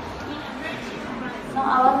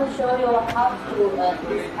want to show you how to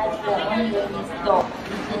dispatch when you install.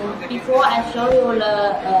 And before I show you the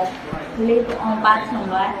clip on button,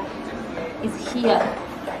 right? It's here.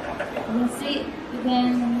 You can see, you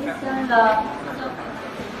can listen the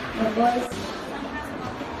voice.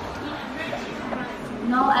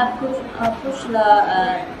 Now I push the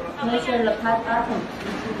pressure the button.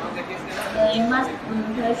 You must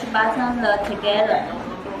push button together.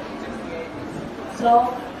 So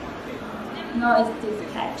now it's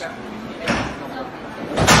dispatched.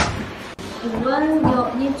 When you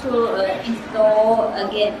need to install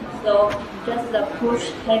again, so just push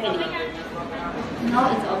heavily. Now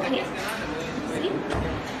it's okay. See?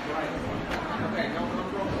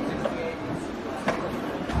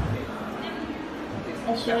 I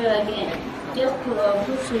show you again. Just to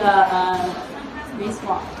push this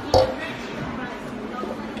one.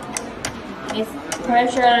 It's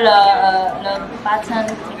pressure the button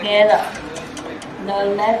together. The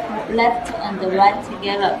left and the right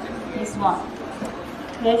together. This one.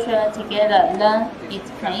 Pressure together, then it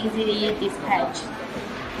can easily dispatch.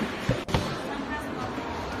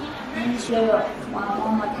 Let me show you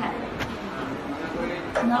one more time.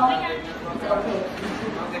 Now it's okay.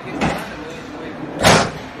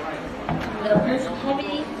 The push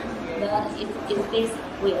heavily, then it stays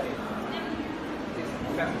wheel.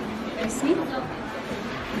 You see?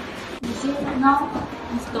 You see now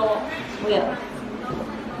install wheel.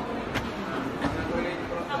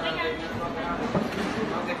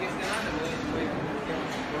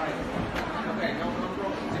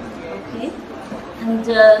 Okay, and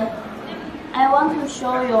I want to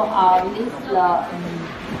show you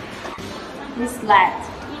this light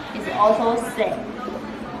is also same.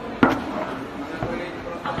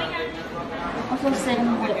 Also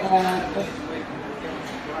same with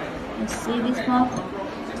you see this one.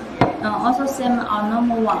 Also same our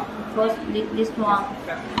normal one, because this one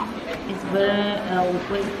is very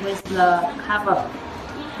with the cover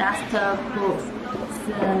dust proof.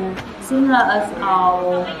 Similar as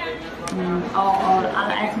our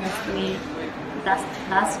other items with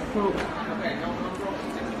dust proof.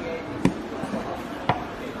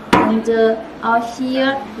 And our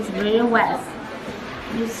here is very wet.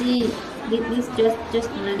 You see this just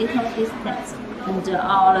a little distance, and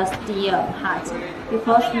our steel part,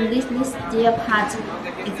 because this steel part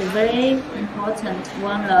is very important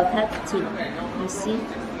when the capacity. You see.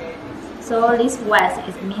 So this wet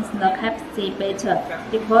it means the capacity better,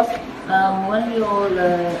 because when the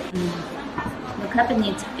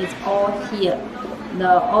cabinet is all here.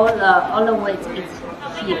 All the weight is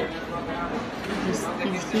here. Is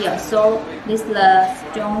here. So this is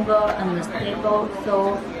stronger and stable.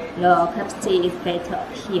 So the capacity is better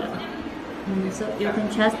here. So you can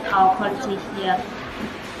trust our quality here.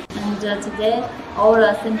 And today all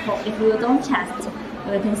the sample, if you don't trust,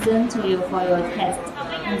 we can send to you for your test.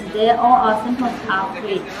 And today all our samples are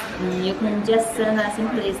free. You can just send the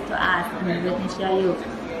samples to us and we can show you.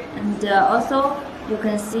 And also you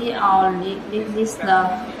can see our this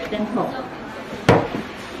sample.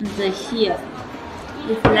 And here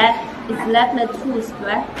it's like the tooth,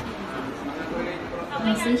 right?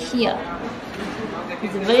 You can see here.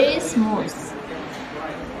 It's very smooth.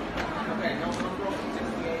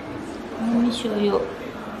 Let me show you.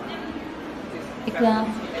 You can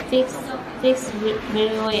fix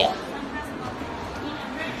very well.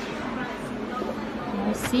 Can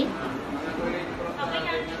you see?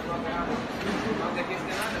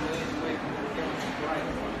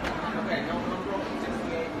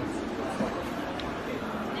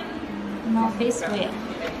 Now fix well.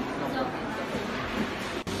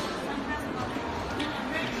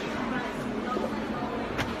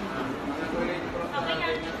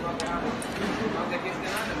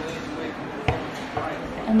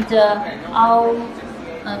 And our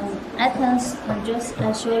items just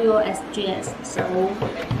show you SGS. So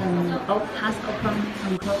has open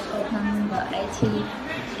and close open the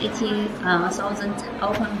 80,000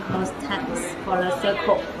 open close times for the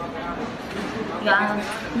circle. You are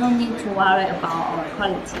no need to worry about our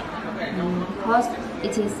quality because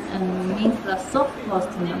it is means the soft close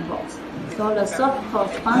tender box. So the soft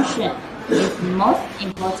close function is most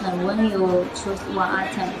important when you choose one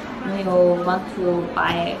item, when you want to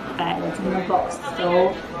buy the tender box.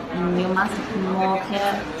 So you must more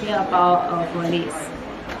care about for this.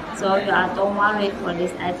 So you are don't worry for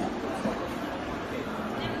this item.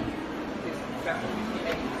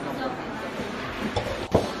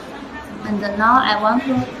 And now I want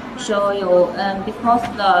to show you because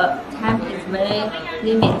the time is very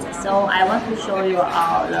limited. So I want to show you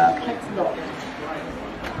our catalog.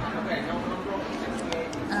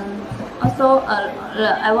 Also,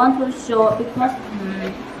 I want to show because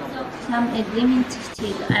time is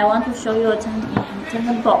limited. I want to show you a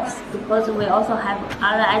tender box because we also have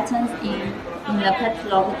other items in the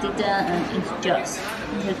catalog didn't introduce.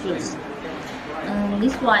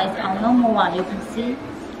 This one is our normal one. You can see.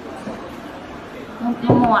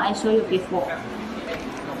 Normal one I showed you before.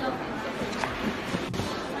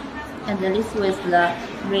 And this was the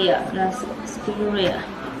rear, the screw rear.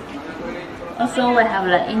 Also, we have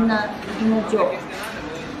the inner jaw,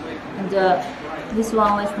 and this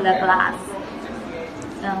one with the glass,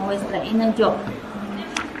 and with the inner jaw.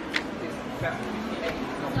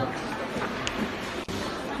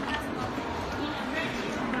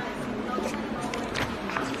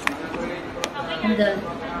 And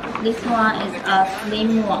this one is a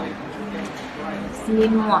slim one,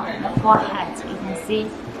 the forehead you can see.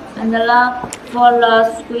 And for the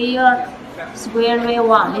square rear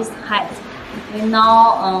one, this height. We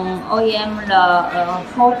now OEM the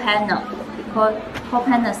whole panel because whole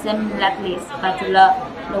panel same like this, but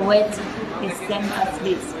the weight is same as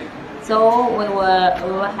this. So we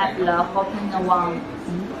will have the whole panel one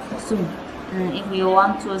soon. And if you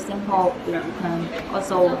want to sample, you can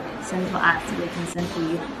also send to us. We can send to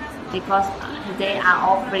you because they are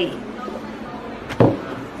all free.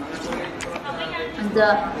 And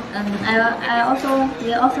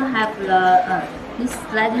we also have the this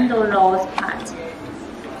sliding door lowers part.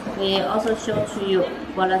 We also show to you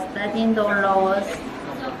for the sliding door lowers,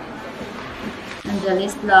 and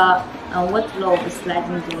this the wardrobe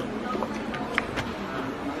sliding door.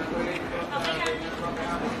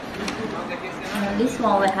 And this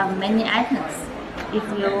one we have many items. If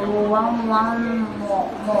you want one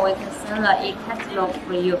more, we can send the e-catalog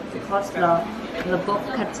for you because the book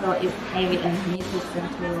catalog is heavy and you need to send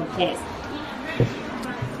to your place.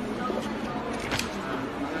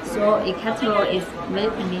 So e-catalog is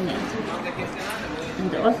very convenient.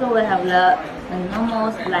 And also we have the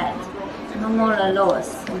normal slide, normal lowers.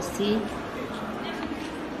 You see,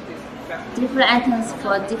 different items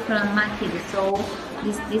for different markets. So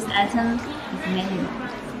this item is many.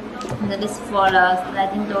 And this for the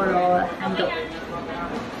sliding door handle.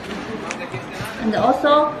 And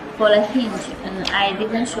also for the hinge, and I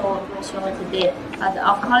didn't show today, but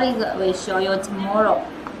our colleague will show you tomorrow.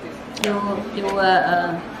 You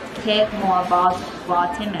will take more about for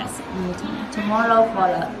Temax tomorrow for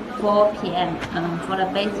the 4 p.m. For the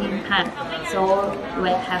Beijing time. So we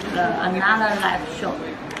have another live show.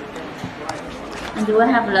 And we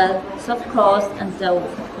have the soft close, and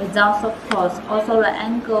without soft close. Also the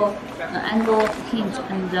angle hinge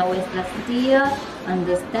and with the steel and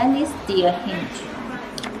the stainless steel hinge.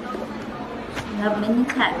 We have many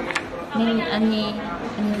types, any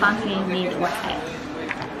function you need will have.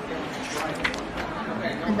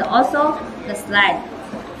 And also the slide,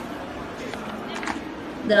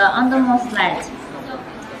 the undermost slide.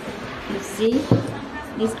 You see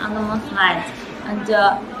this undermost slide, and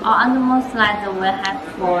our undermost slide will have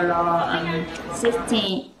for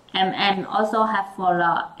 16 mm, also have for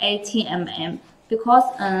 18 mm, because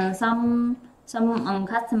some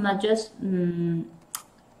customer just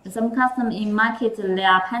some customer in market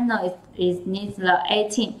their panel is needs the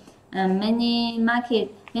 18, and many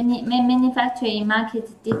factory in market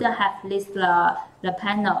didn't have this the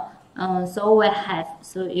panel, so we have,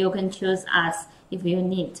 so you can choose us if you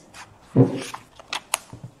need.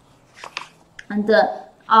 And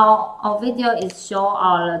our video is show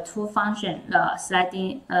our two function, the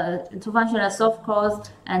sliding, two function, the soft close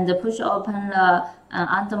and the push open the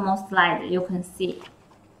undermost slide. You can see,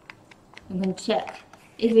 you can check.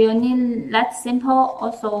 If you need that simple,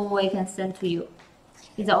 also we can send to you.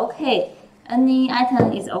 It's okay. Any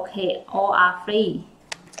item is okay. All are free,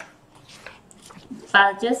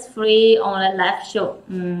 but just free on the live show.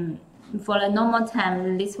 For the normal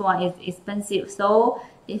time, this one is expensive. So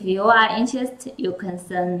if you are interested, you can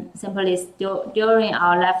send simply during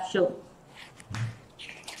our live show.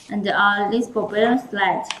 And this propeller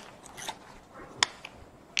slide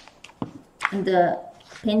and the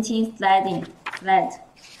painting slide.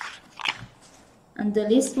 And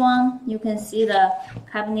this one, you can see the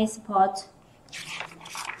cabinet support,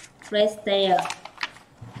 flash there,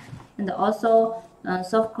 and also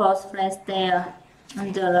soft close flash there,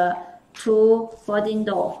 and the two folding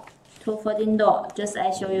door, just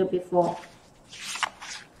I showed you before.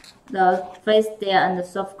 The flash there and the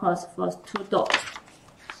soft close for two doors.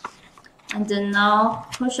 And then now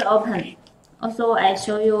push open, also I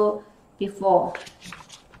showed you before.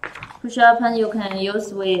 Push open you can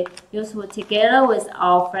use together with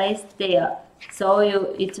our flash there, so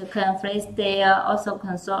it can flash there, also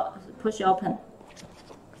can push open.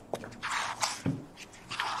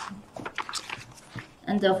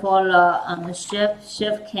 And for the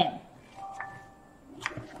chef cam,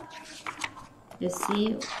 you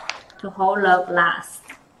see, to hold the glass.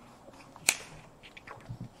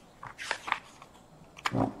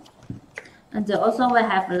 And also we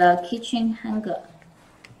have the kitchen hanger.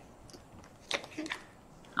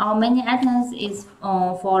 Our many items is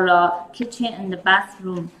for the kitchen and the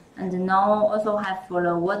bathroom, and now also have for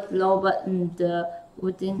the wardrobe and the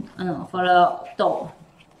wooden for the door.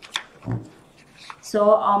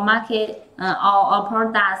 So our market, our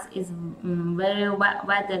products is very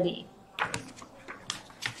widely.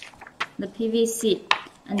 The PVC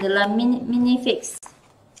and the mini fix,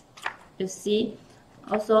 you see,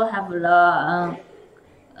 also have the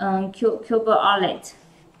cube outlet.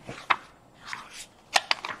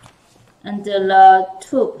 And the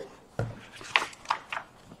tube.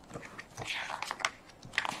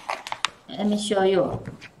 Let me show you.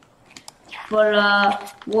 For the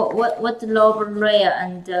wardrobe rail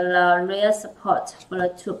and the rail support for the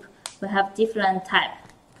tube, we have different type.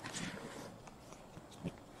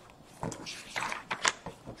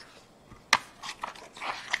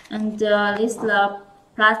 And this the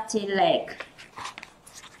plastic leg.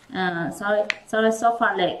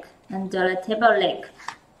 Sofa leg and the table leg.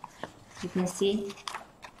 You can see,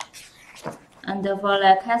 and for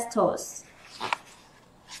the castles,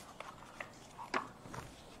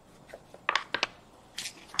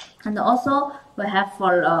 and also we have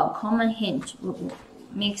for the common hinge,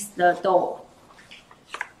 mix the door.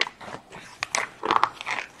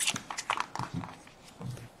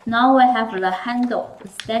 Now we have the handle, the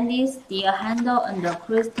stainless steel handle and the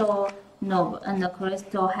crystal knob and the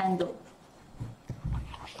crystal handle.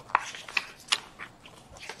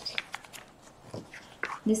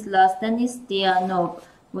 This is the stainless steel knob.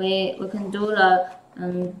 We can do the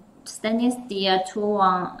stainless steel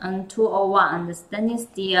 201 and 201 and the stainless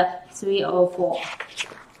steel 304.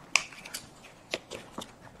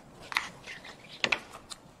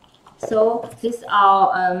 So these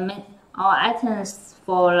are our items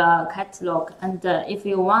for the catalog. And if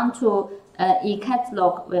you want to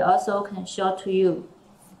e-catalog, we also can show to you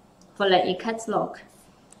for the e-catalog.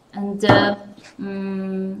 And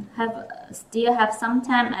still have some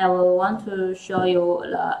time, I will want to show you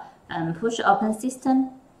the push open system.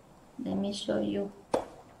 Let me show you.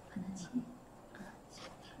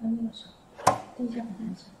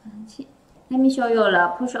 Let me show you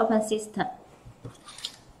the push open system.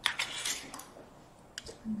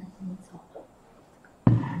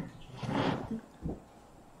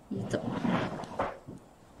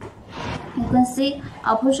 see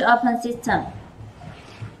a push open system.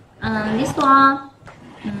 This one,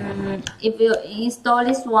 if you install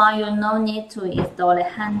this one, you no need to install a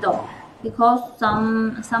handle, because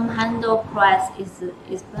some handle price is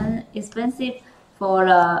expensive for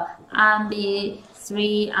the RMB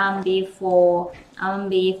 3, RMB 4,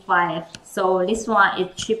 RMB 5. So this one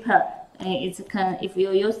is cheaper. If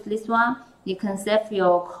you use this one, you can save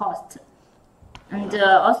your cost. And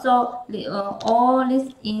also, all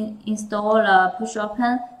this install push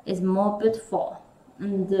open is more beautiful.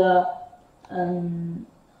 And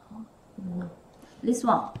this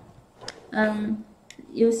one,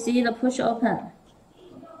 you see the push open.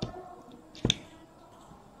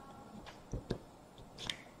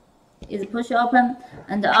 Is push open,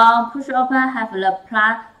 and our push open have the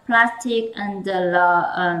plastic and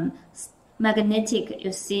the magnetic.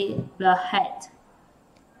 You see the head,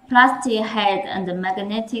 plastic head and the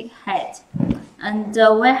magnetic head, and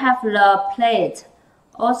we have the plate.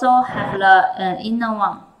 Also have the inner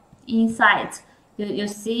one inside. You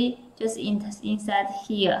see just inside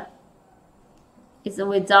here. It's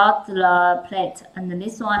without the plate, and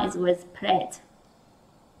this one is with plate.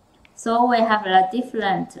 So we have a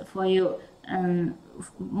different for you,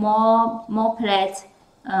 more plate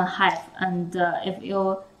height, and if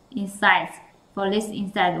you inside, for this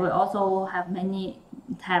inside we also have many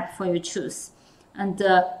type for you choose. And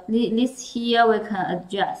this here we can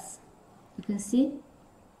adjust. You can see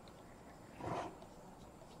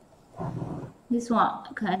this one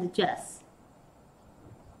can adjust.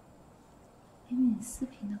 因为你视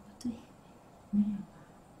频的不对，没有。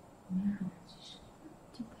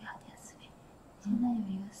就不要点视频。现在有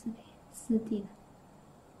一个视频4D的。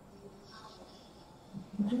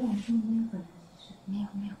我知道我中间本来是没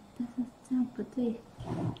有，但是这样不对。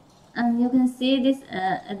And you can see this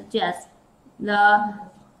adjust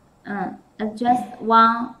adjust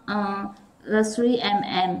one the 3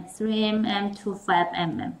 mm to 5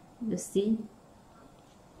 mm. You see.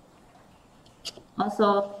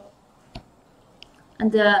 Also.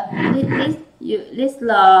 And this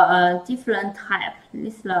the different type.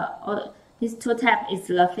 This two type is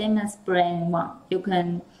the famous brand one. You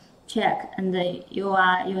can check, and you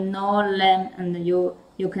know them, and you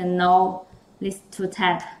can know these two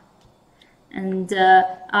type. And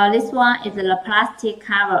this one is the plastic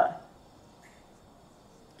cover.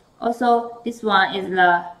 Also, this one is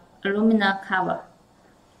the aluminum cover,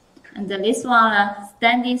 and this one the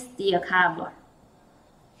stainless steel cover.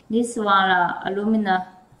 This one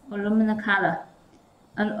aluminum color,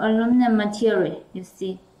 aluminum material. You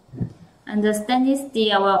see, and the stainless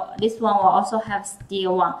steel. This one will also have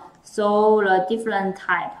steel one. So the different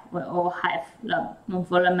type will all have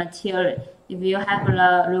for the material. If you have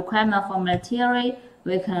the requirement for material,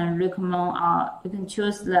 we can recommend. You can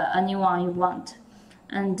choose any one you want.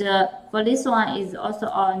 And for this one is also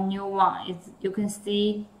a new one. You can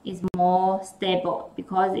see it's more stable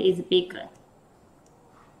because it's bigger.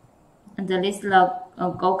 And this is the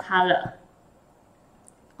gold color.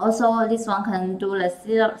 Also, this one can do the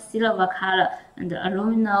silver color and the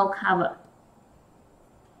aluminum cover.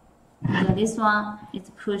 And this one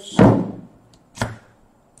is push.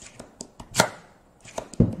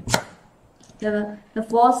 The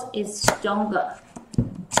force is stronger.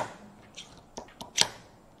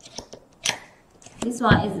 This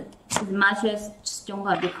one is much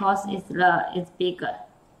stronger because it's bigger.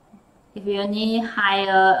 If you need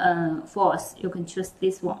higher force, you can choose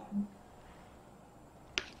this one.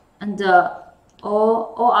 And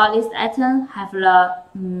all these items have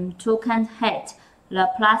the two kind head, the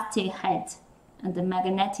plastic head and the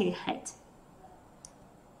magnetic head.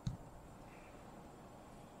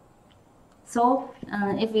 So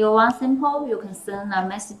if you want simple, you can send a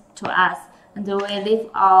message to us, and we leave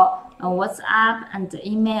our WhatsApp and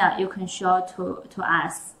email. You can show to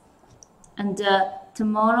us. And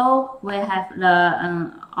tomorrow we have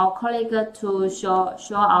our colleague to show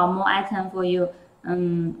our more item for you,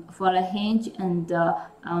 for the hinge and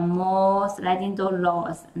more sliding door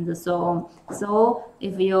doors and so on. So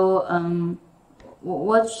if you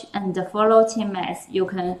watch and follow Temax, you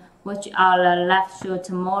can watch our live show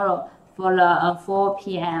tomorrow for the 4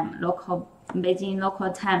 p.m. Beijing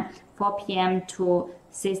local time, 4 p.m. to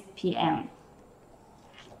 6 p.m.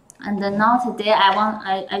 And now today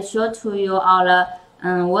I show to you our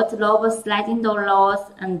wardrobe sliding door doors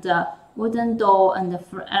and wooden door and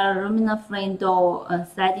aluminum frame door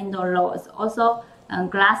sliding door doors. Also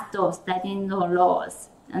glass door sliding door doors,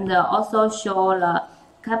 and also show the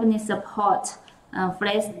cabinet support,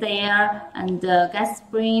 flat stair and gas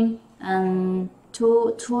spring, and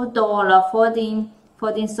two door folding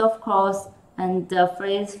soft close and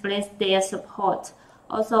flat stair support.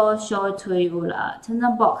 also show to you the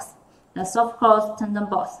tender box, the soft close tender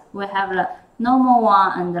box. We have the normal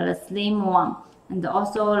one and the slim one, and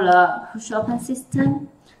also the push open system.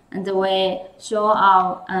 And we show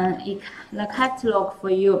our the catalog for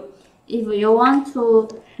you. If you want to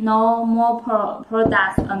know more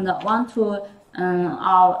products and want to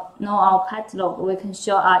know our catalog, we can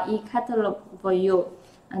show our e-catalog for you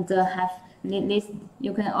and have this.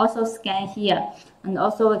 You can also scan here, and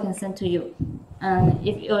also we can send to you. And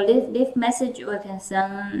if you leave message, we can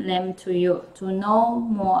send them to you to know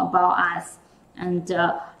more about us. And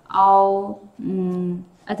our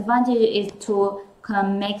advantage is to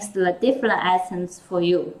can mix the different items for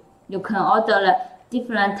you. You can order the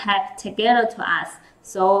different type together to us.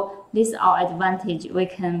 So this is our advantage. We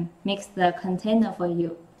can mix the container for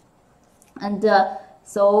you. And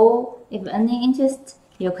so if any interest,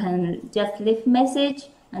 you can just leave message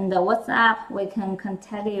and WhatsApp. We can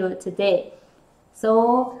contact you today.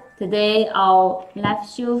 So today our live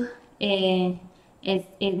show is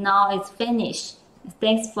finished.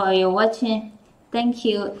 Thanks for your watching. Thank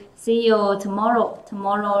you. See you tomorrow.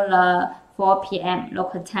 Tomorrow 4 p.m.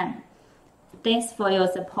 local time. Thanks for your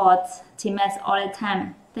support, Temax all the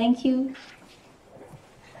time. Thank you.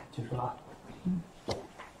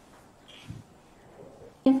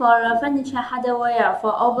 For the furniture hardware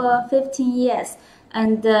for over 15 years,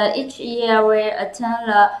 and each year we attend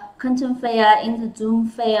the Canton Fair, Inter-Zoom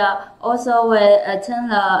Fair. Also we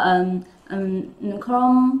attend the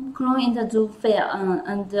Chrome Inter-Zoom Fair,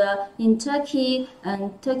 and in Turkey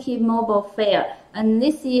and Turkey Mobile Fair. And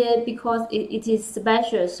this year, because it is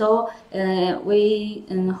special, so we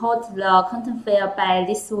hold the Canton Fair by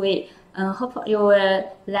this way. Hope you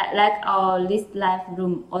will like our this live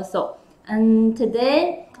room also. And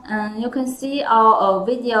today, you can see our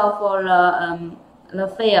video for the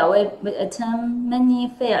fair. We attend many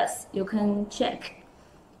fairs. You can check.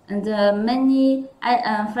 And many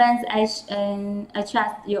friends, I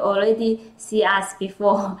trust you already see us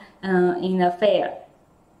before in the fair.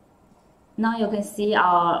 Now you can see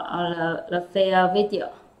our the fair video.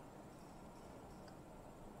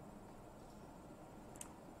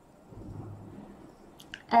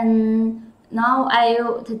 And now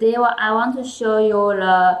today I want to show you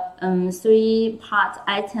the 3-part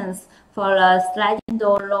items for the sliding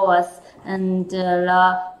door lowers and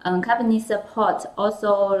the cabinet support,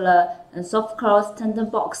 also the soft close tender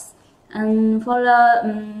box. And for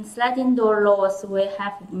the sliding door lowers, we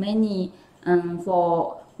have many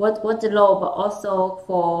for wardrobe, also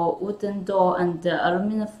for wooden door and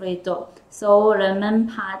aluminum free door. So the main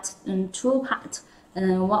part, 2 parts.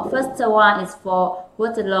 First one is for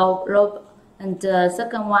wardrobe, and the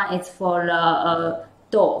second one is for the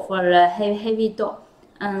door, for the heavy door.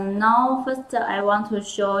 And now first I want to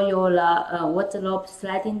show you the wardrobe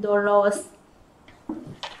sliding door lowers.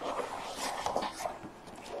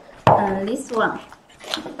 And this one.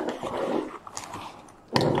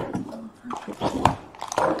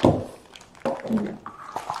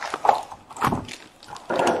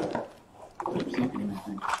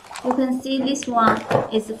 You can see this one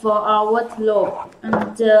is for our wardrobe,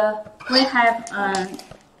 and we have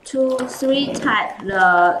 3 types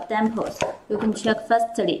the dampers. You can check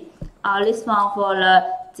firstly. This one for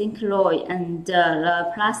the zinc alloy and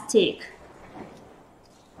the plastic,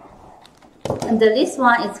 and this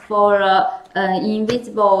one is for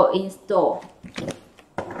invisible install.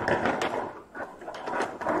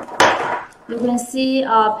 You can see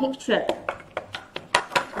our picture.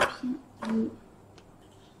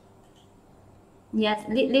 Yes,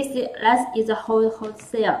 this is a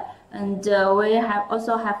wholesale, and we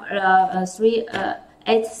also have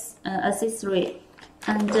 8 accessory.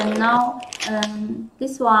 And now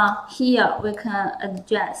this one here we can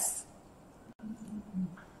adjust.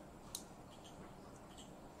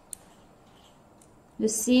 You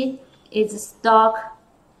see, it's stuck,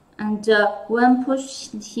 and when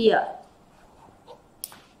pushed here,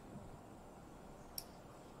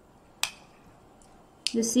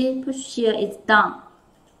 you see, push here is down.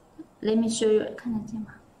 Let me show you.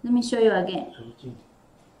 Let me show you again.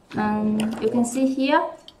 You can see here,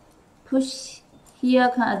 push here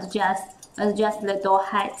can adjust the door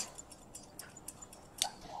height.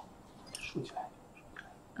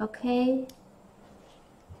 Okay.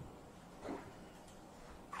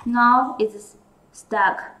 Now it's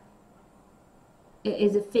stuck.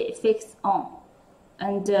 It is fixed on,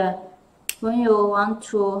 and when you want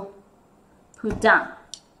to put down,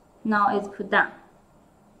 now it's put down.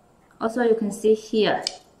 Also, you can see here,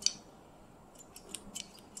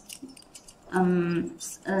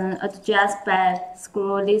 adjust by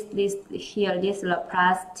screw this here. This is the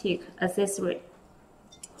plastic accessory.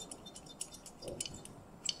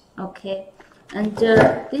 Okay, and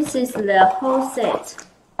this is the whole set.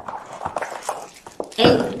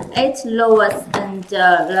 Eight lowers and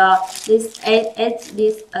this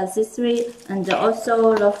accessory, and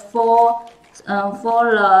also the four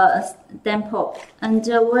dimple. And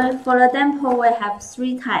for the dimple we have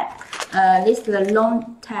three types. This is the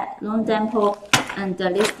long dimple, and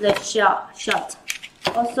this is the short.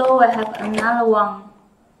 Also we have another one.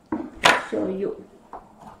 Show you.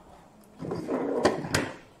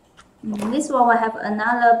 This one we have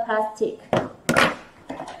another plastic.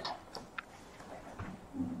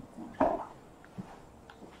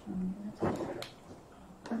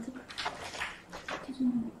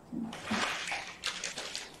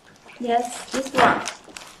 Yes, this one.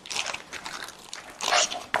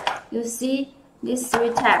 You see these three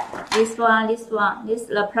types. This one, this is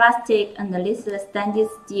the plastic, and this is the stainless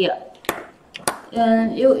steel.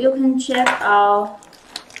 You can check out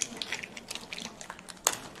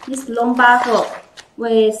this long buckle.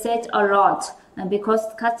 We set a lot, and because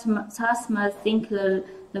customers think the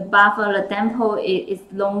buckle, the dimple is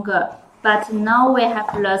longer. But now we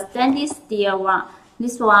have the stainless steel one.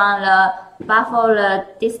 This one, the buckle, the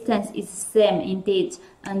distance is same indeed,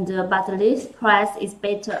 and but this price is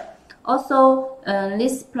better. Also,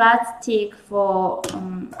 this plastic for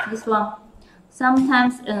this one.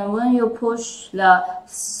 Sometimes when you push the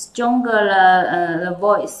stronger the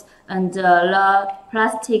voice, and the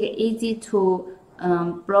plastic easy to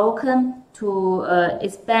broken to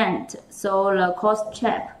expand, so the cost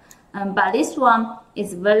cheap. But this one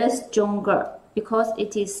is very stronger because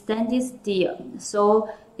it is stainless steel, so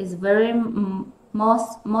it's very more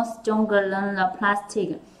stronger than the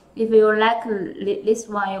plastic. If you like this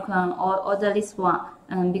one, you can order this one,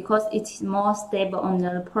 because it is more stable and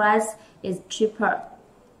the price is cheaper.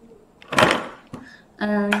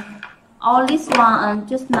 All this one,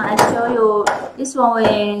 just now I show you, this one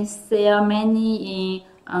we sell many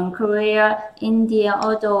in Korea, India,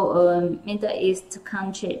 although Middle East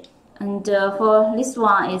country. And for this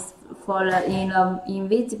one is for the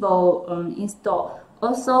invisible install.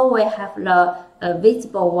 Also we have the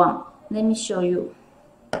visible one. Let me show you.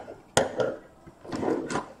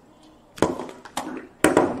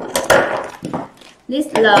 This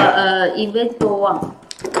is the invisible one.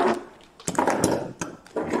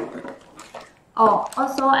 Oh,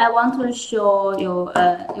 also I want to show you.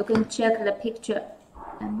 You can check the picture.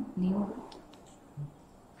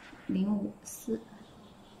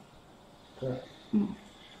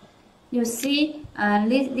 You see,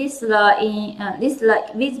 this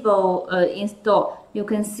the visible install. You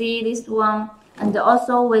can see this one, and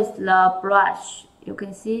also with the brush. You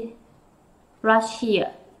can see brush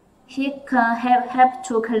here. He can help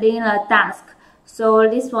to clean the dust. So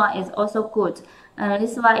this one is also good.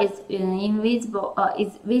 This one is invisible.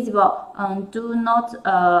 Is visible. Do not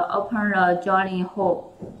open the drilling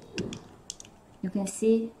hole. You can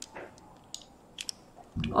see.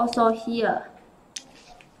 Also here.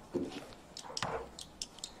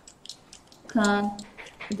 Can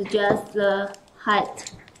adjust the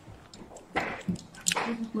height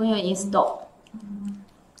when you install.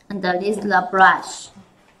 And this is the brush.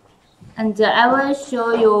 And I will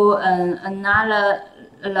show you another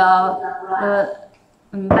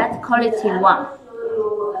bad quality one.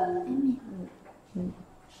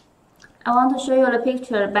 I want to show you the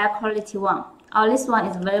picture, the bad quality one. Oh, this one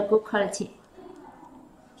is very good quality.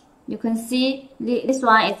 You can see this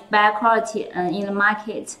one is bad quality in the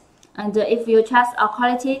market. And if you trust our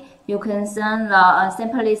quality, you can send the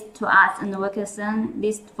sample list to us, and we can send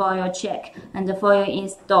list for your check and for your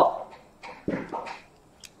install.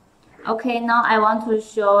 Okay, now I want to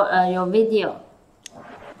show your video.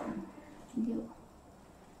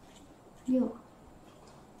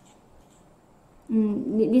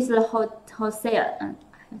 This is the wholesale.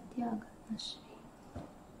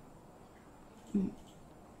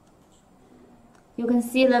 You can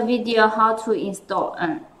see the video how to install,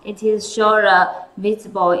 and it is show the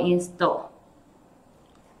visible install.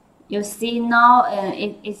 You see now,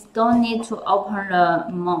 it don't need to open the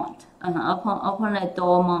mount, open the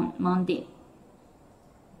door mounting.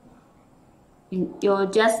 You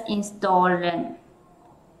just install them.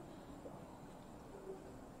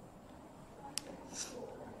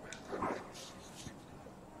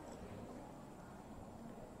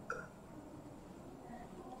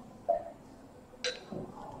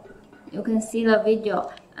 You can see the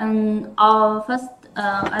video. And first,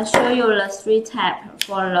 I show you the three types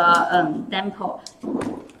for the dimple.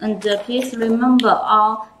 And please remember,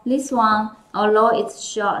 this one, although it's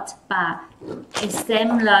short, but it's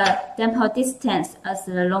same the dimple distance as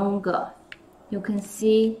the longer. You can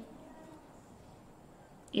see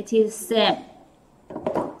it is same.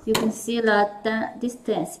 You can see the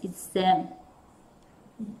distance is same.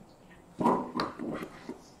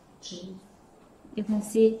 You can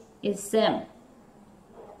see it's same.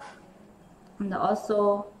 And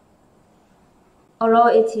also, although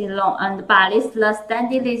it is long, but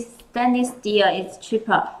the stainless steel is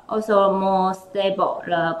cheaper, also more stable.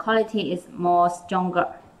 The quality is more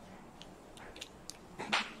stronger.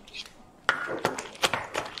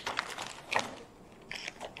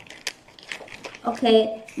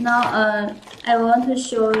 Okay, now I want to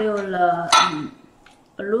show you the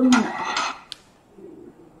aluminum.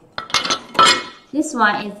 This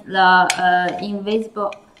one is the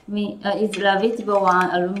invisible. Is the visible one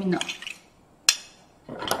aluminum.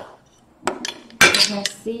 You can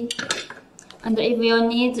see. And if you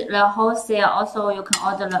need the wholesale, also you can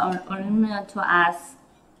order the aluminum to us.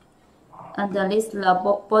 And this is the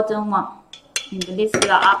bottom one. And this is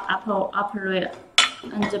the upper rail.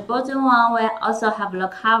 And the bottom one will also have the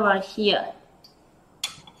cover here.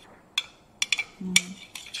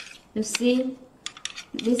 You see,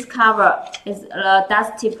 this cover is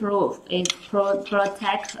dusty proof. It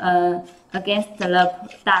protects against the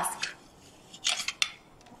dust.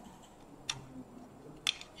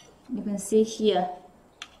 You can see here.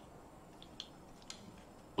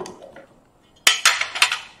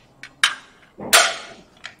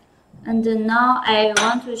 And now I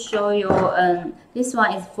want to show you, this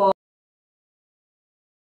one is for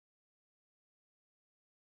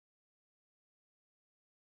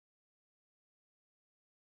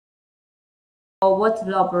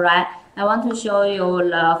wardrobe, right? I want to show you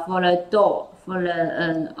for the door, for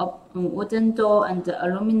the wooden door and the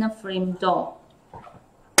aluminum frame door.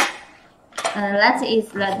 That is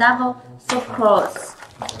the double soft close.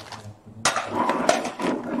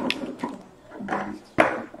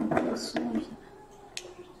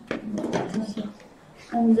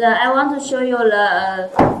 And I want to show you the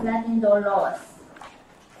sliding door doors.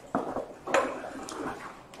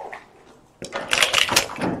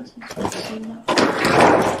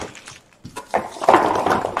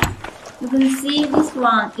 You can see this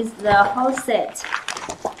one is the whole set.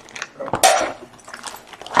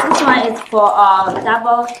 This one is for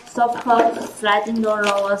double soft close sliding door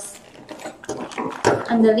doors.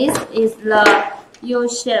 And this is the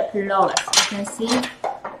U-shaped doors. You can see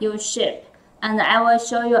U-shape. And I will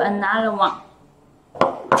show you another one.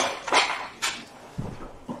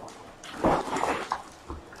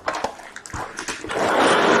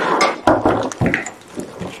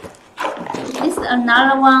 This is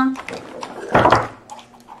another one.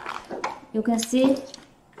 You can see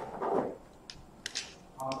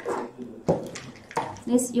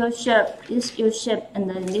this U-shape, and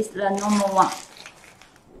then this the normal one.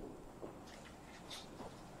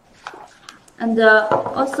 And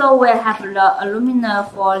also we have the aluminum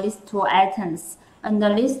for these two items. And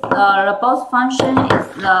this the both function is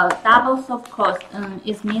the double soft close, and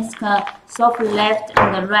it means soft left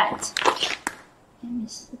and right.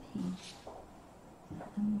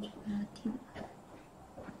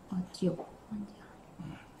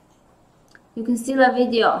 You can see the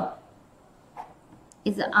video.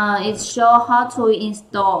 It shows how to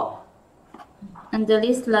install. And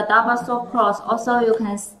this is the double soft close. Also, you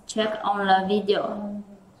can check on the video.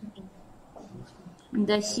 And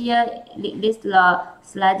here, this is the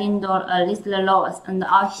sliding door. This is the doors. And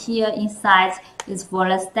out here inside is for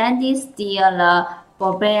the stainless steel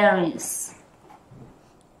ball bearings.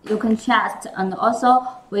 You can trust. And also,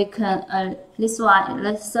 we can this one.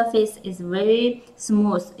 The surface is very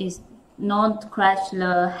smooth. It's not crash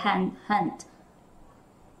the hand.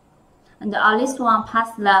 And this one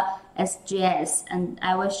pass the SGS, and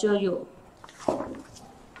I will show you.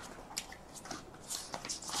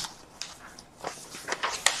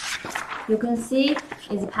 You can see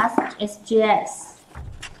it's past SGS.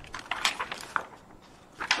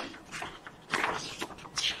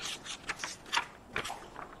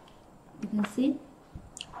 You can see,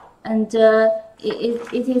 and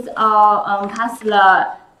it is past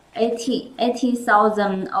the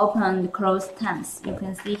 80,000 open and close times. You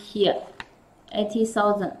can see here,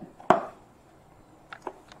 80,000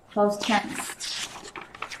 close times.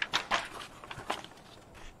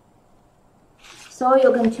 So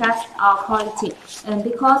you can trust our quality, and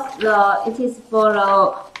because it is for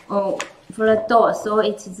the door, so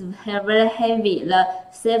it is very heavy. The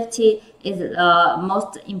safety is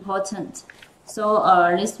most important. So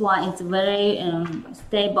this one is very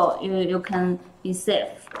stable. You can be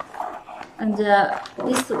safe. And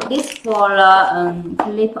this for the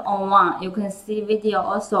clip-on one. You can see video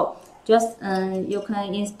also. Just you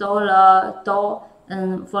can install the door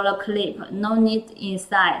for the clip. No need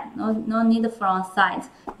inside, no need from side,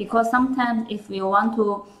 because sometimes if you want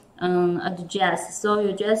to adjust, so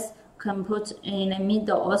you just can put in the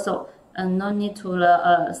middle also, and no need to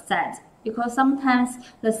the side, because sometimes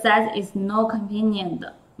the side is not convenient.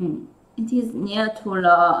 It is near to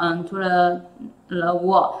the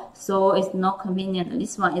wall, so it's not convenient.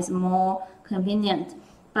 This one is more convenient.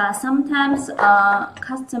 But sometimes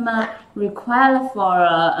customer require for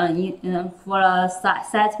a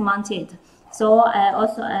side mounted, so I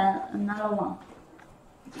also add another one.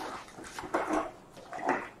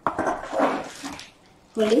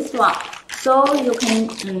 For this one, so you can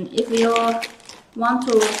if you want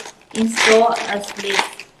to install a split.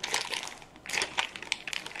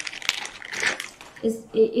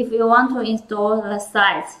 If you want to install the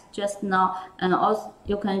sides just now, and also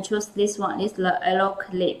you can choose this one. It's the arrow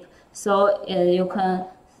clip, so you can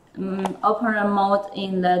open the mode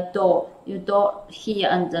in the door. You door here,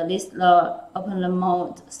 and this open the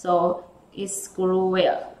mode, so it's screw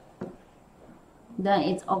well. Then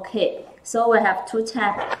it's okay. So we have two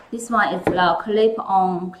types. This one is the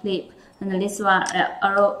clip-on clip, and this one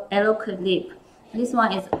arrow clip. This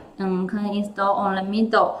one is can install on the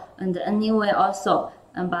middle and anywhere also,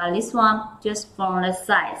 but this one just from the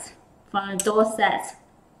sides, from the door sides.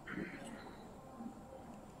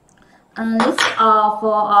 And these are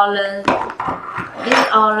for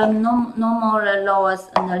the normal lowers,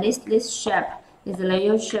 and this shape is the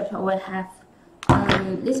U shape we have.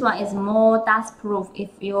 This one is more dust proof if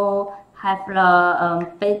you have the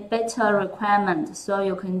better requirement, so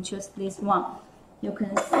you can choose this one. You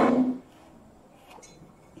can see.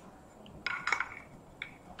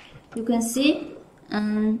 You can see,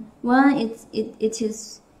 when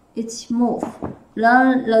it's move,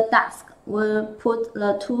 then the dust will put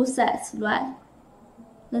the two sides, right?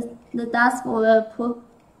 The dust will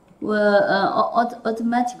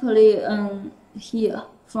automatically here,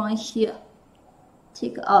 from here,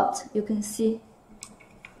 take out. You can see.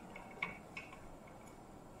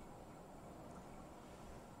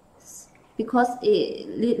 Because it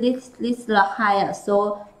lifts the higher,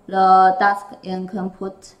 so the dust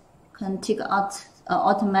can take out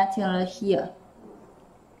automatically here.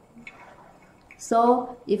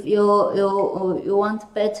 So if you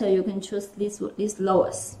want better, you can choose this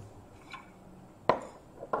lowest.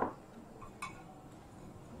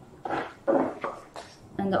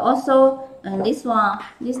 And also this one,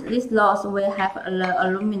 this lowest will have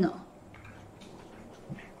aluminum.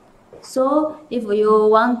 So if you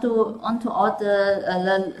want to order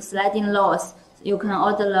the sliding lowers, you can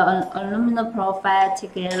order the aluminum profile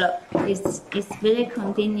together. It's very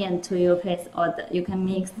convenient to your place order. You can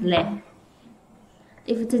mix them.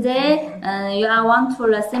 If today you want to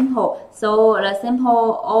the sample, so the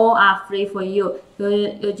sample all are free for you.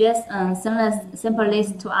 You just send a sample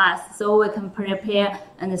list to us, so we can prepare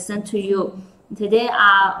and send to you. Today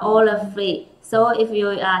are all free. So if you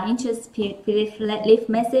are interested, please leave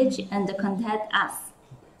message and contact us.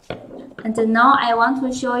 And now I want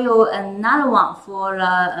to show you another one for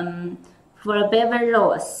the bevel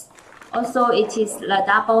lowers. Also, it is the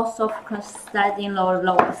double soft sliding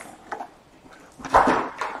lowers.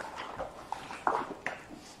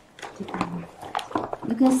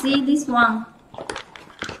 You can see this one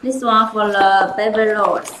for the bevel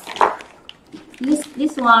lowers.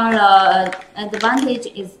 This one, the advantage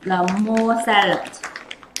is the more silent.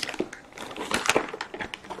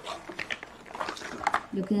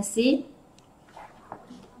 You can see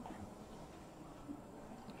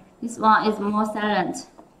this one is more silent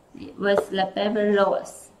with the bevel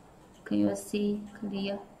lowers. Can you see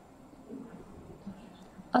clear?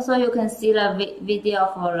 Also, you can see the video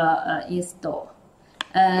for the install.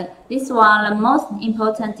 This one, the most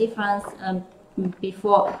important difference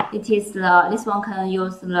before it is this one can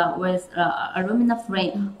use with aluminum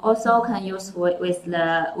frame. Also can use with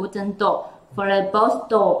the wooden door. For the both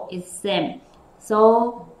door is same.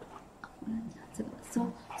 So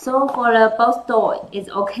for the both door is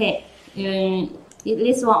okay.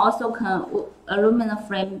 This one also can aluminum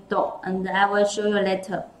frame door, and I will show you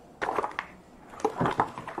later.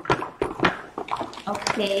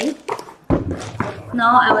 Okay.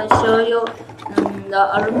 Now I will show you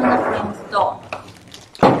the aluminum frame door.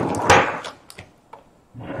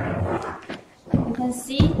 You can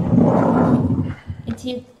see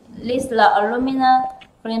this the aluminum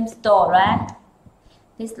frame door, right?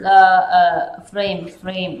 This the frame,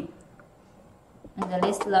 and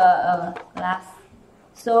this the glass.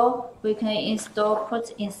 So we can install,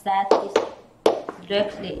 put inside this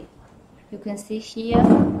directly. You can see here.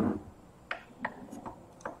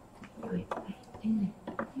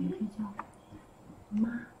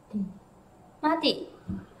 Mandy.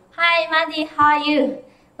 Hi, Mandy. How are you?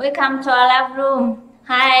 Welcome to our lab room.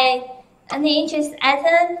 Hi. Any interest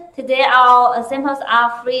item? Today our samples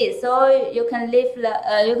are free, so you can leave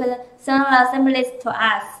you can send the samples to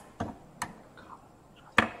us.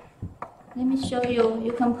 Let me show you.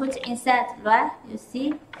 You can put inside, right? You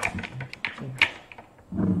see?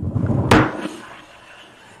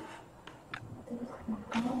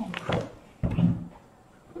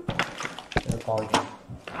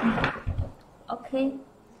 Okay,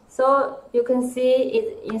 so you can see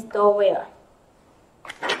it installed well.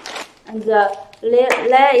 And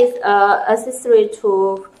there is an accessory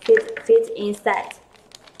to fit inside.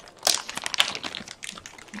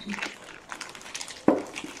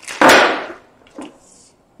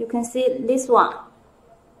 You can see this one.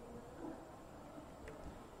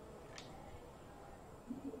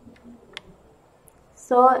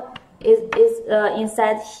 So it's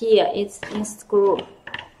inside here. It's in screw.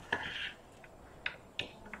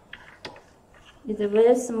 It's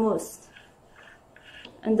very smooth.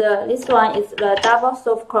 And this one is the double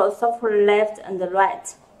soft close, soft left and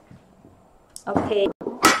right. Okay.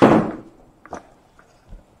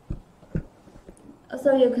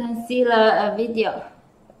 Also, you can see the video.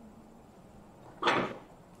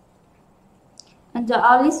 And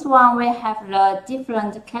on this one, we have the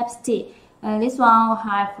different capacity. This one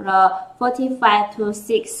have the 45 to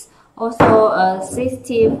 6, also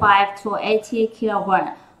 65 to 80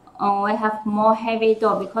 kilogram. We have more heavy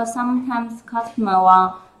door because sometimes customer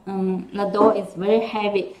want the door is very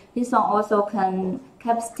heavy. This one also can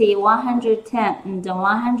capacity 110 and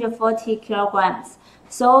 140 kilograms.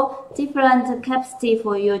 So different capacity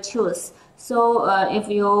for you choose. So if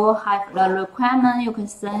you have the requirement, you can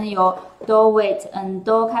send your door weight and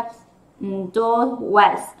door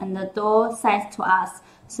width and the door size to us.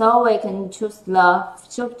 So we can choose the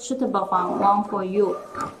suitable one for you.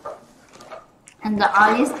 And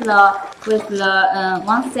on this with the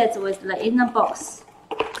one set with the inner box.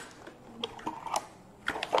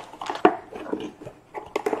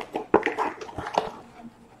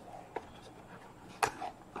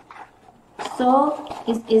 So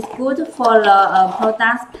it's good for the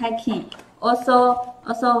product packing. Also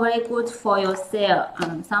very good for your sale.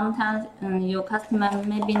 Sometimes your customer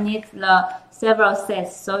maybe needs the several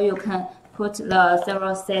sets, so you can put the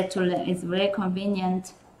several sets to them. It's very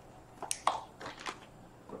convenient.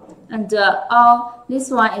 And this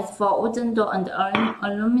one is for wooden door and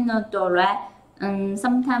aluminum door, right? And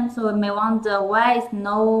sometimes we may wonder why is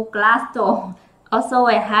no glass door. Also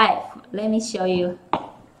we have. Let me show you.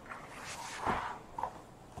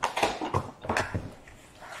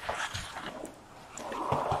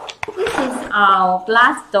 This is our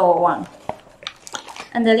glass door one.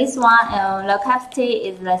 And this one, the capacity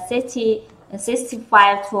is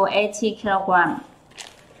 65 to 80 kilogram.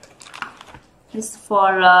 This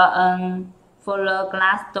for the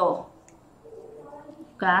glass door,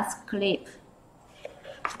 glass clip,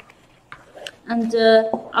 and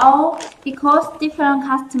because different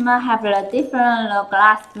customer have a different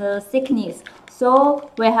glass thickness, so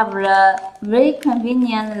we have the very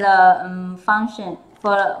convenient function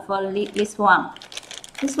for this one.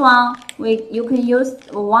 This one you can use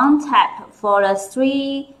one type for the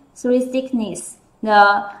three thickness,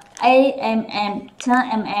 the 8 mm,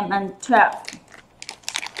 10 mm, and 12.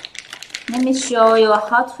 Let me show you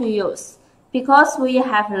how to use. Because we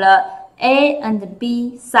have the A and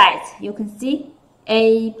B side, you can see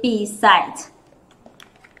A, B side.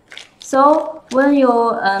 So when you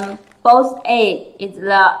both A is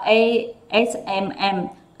the 8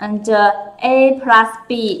 mm and A plus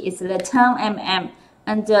B is the 10 mm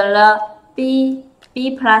and the B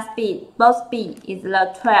plus B, both B is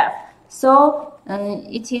the 12. So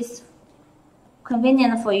it is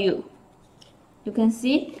convenient for you. You can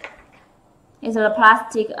see it's the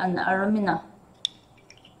plastic and aluminum.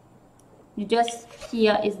 You just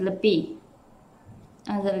here is the B,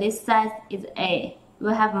 and this side is A.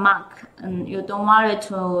 We have mark, and you don't worry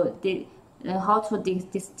to how to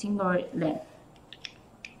distinguish them.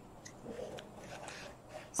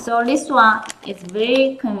 So this one is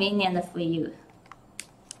very convenient for you.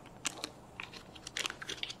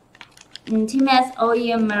 Temax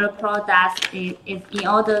OEM products is in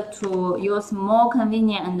order to use more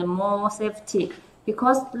convenient and more safety,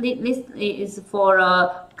 because this is for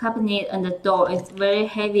a cabinet and the door. It's very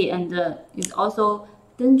heavy and it's also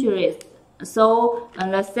dangerous. So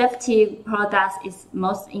the safety products is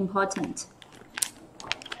most important.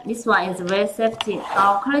 This one is very safety.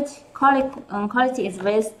 Our quality is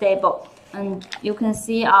very stable, and you can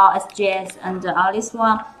see our SGS, and this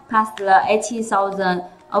one passed the 80,000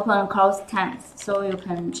 open and close times, so you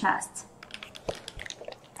can trust.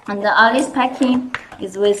 And this packing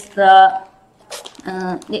is with the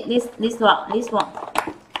this one.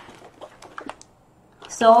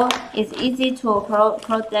 So it's easy to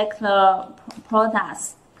protect the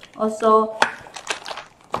products. Also,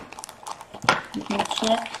 you can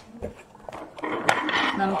check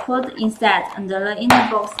and put inside, and the inner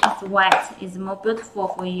box is white. It's more beautiful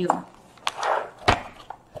for you.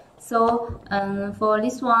 So for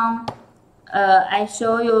this one, I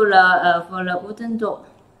show you the for the wooden door.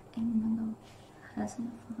 So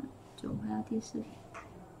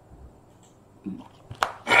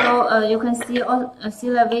you can see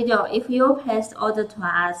the video. If you place order to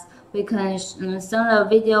us, we can send a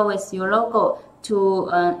video with your logo to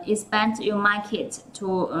expand your market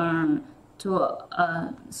to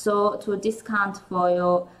discount for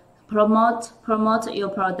your promote your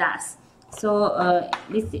products. So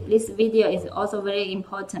this video is also very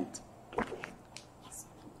important.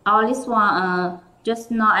 This one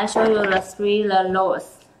just now I show you the three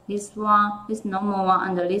rows. This one, this normal one,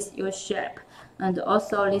 and this U shape, and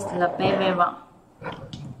also this the baby one.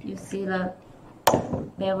 You see the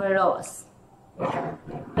baby rows,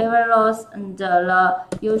 and the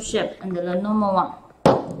U shape and the normal one.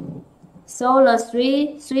 So the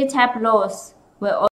three type rows will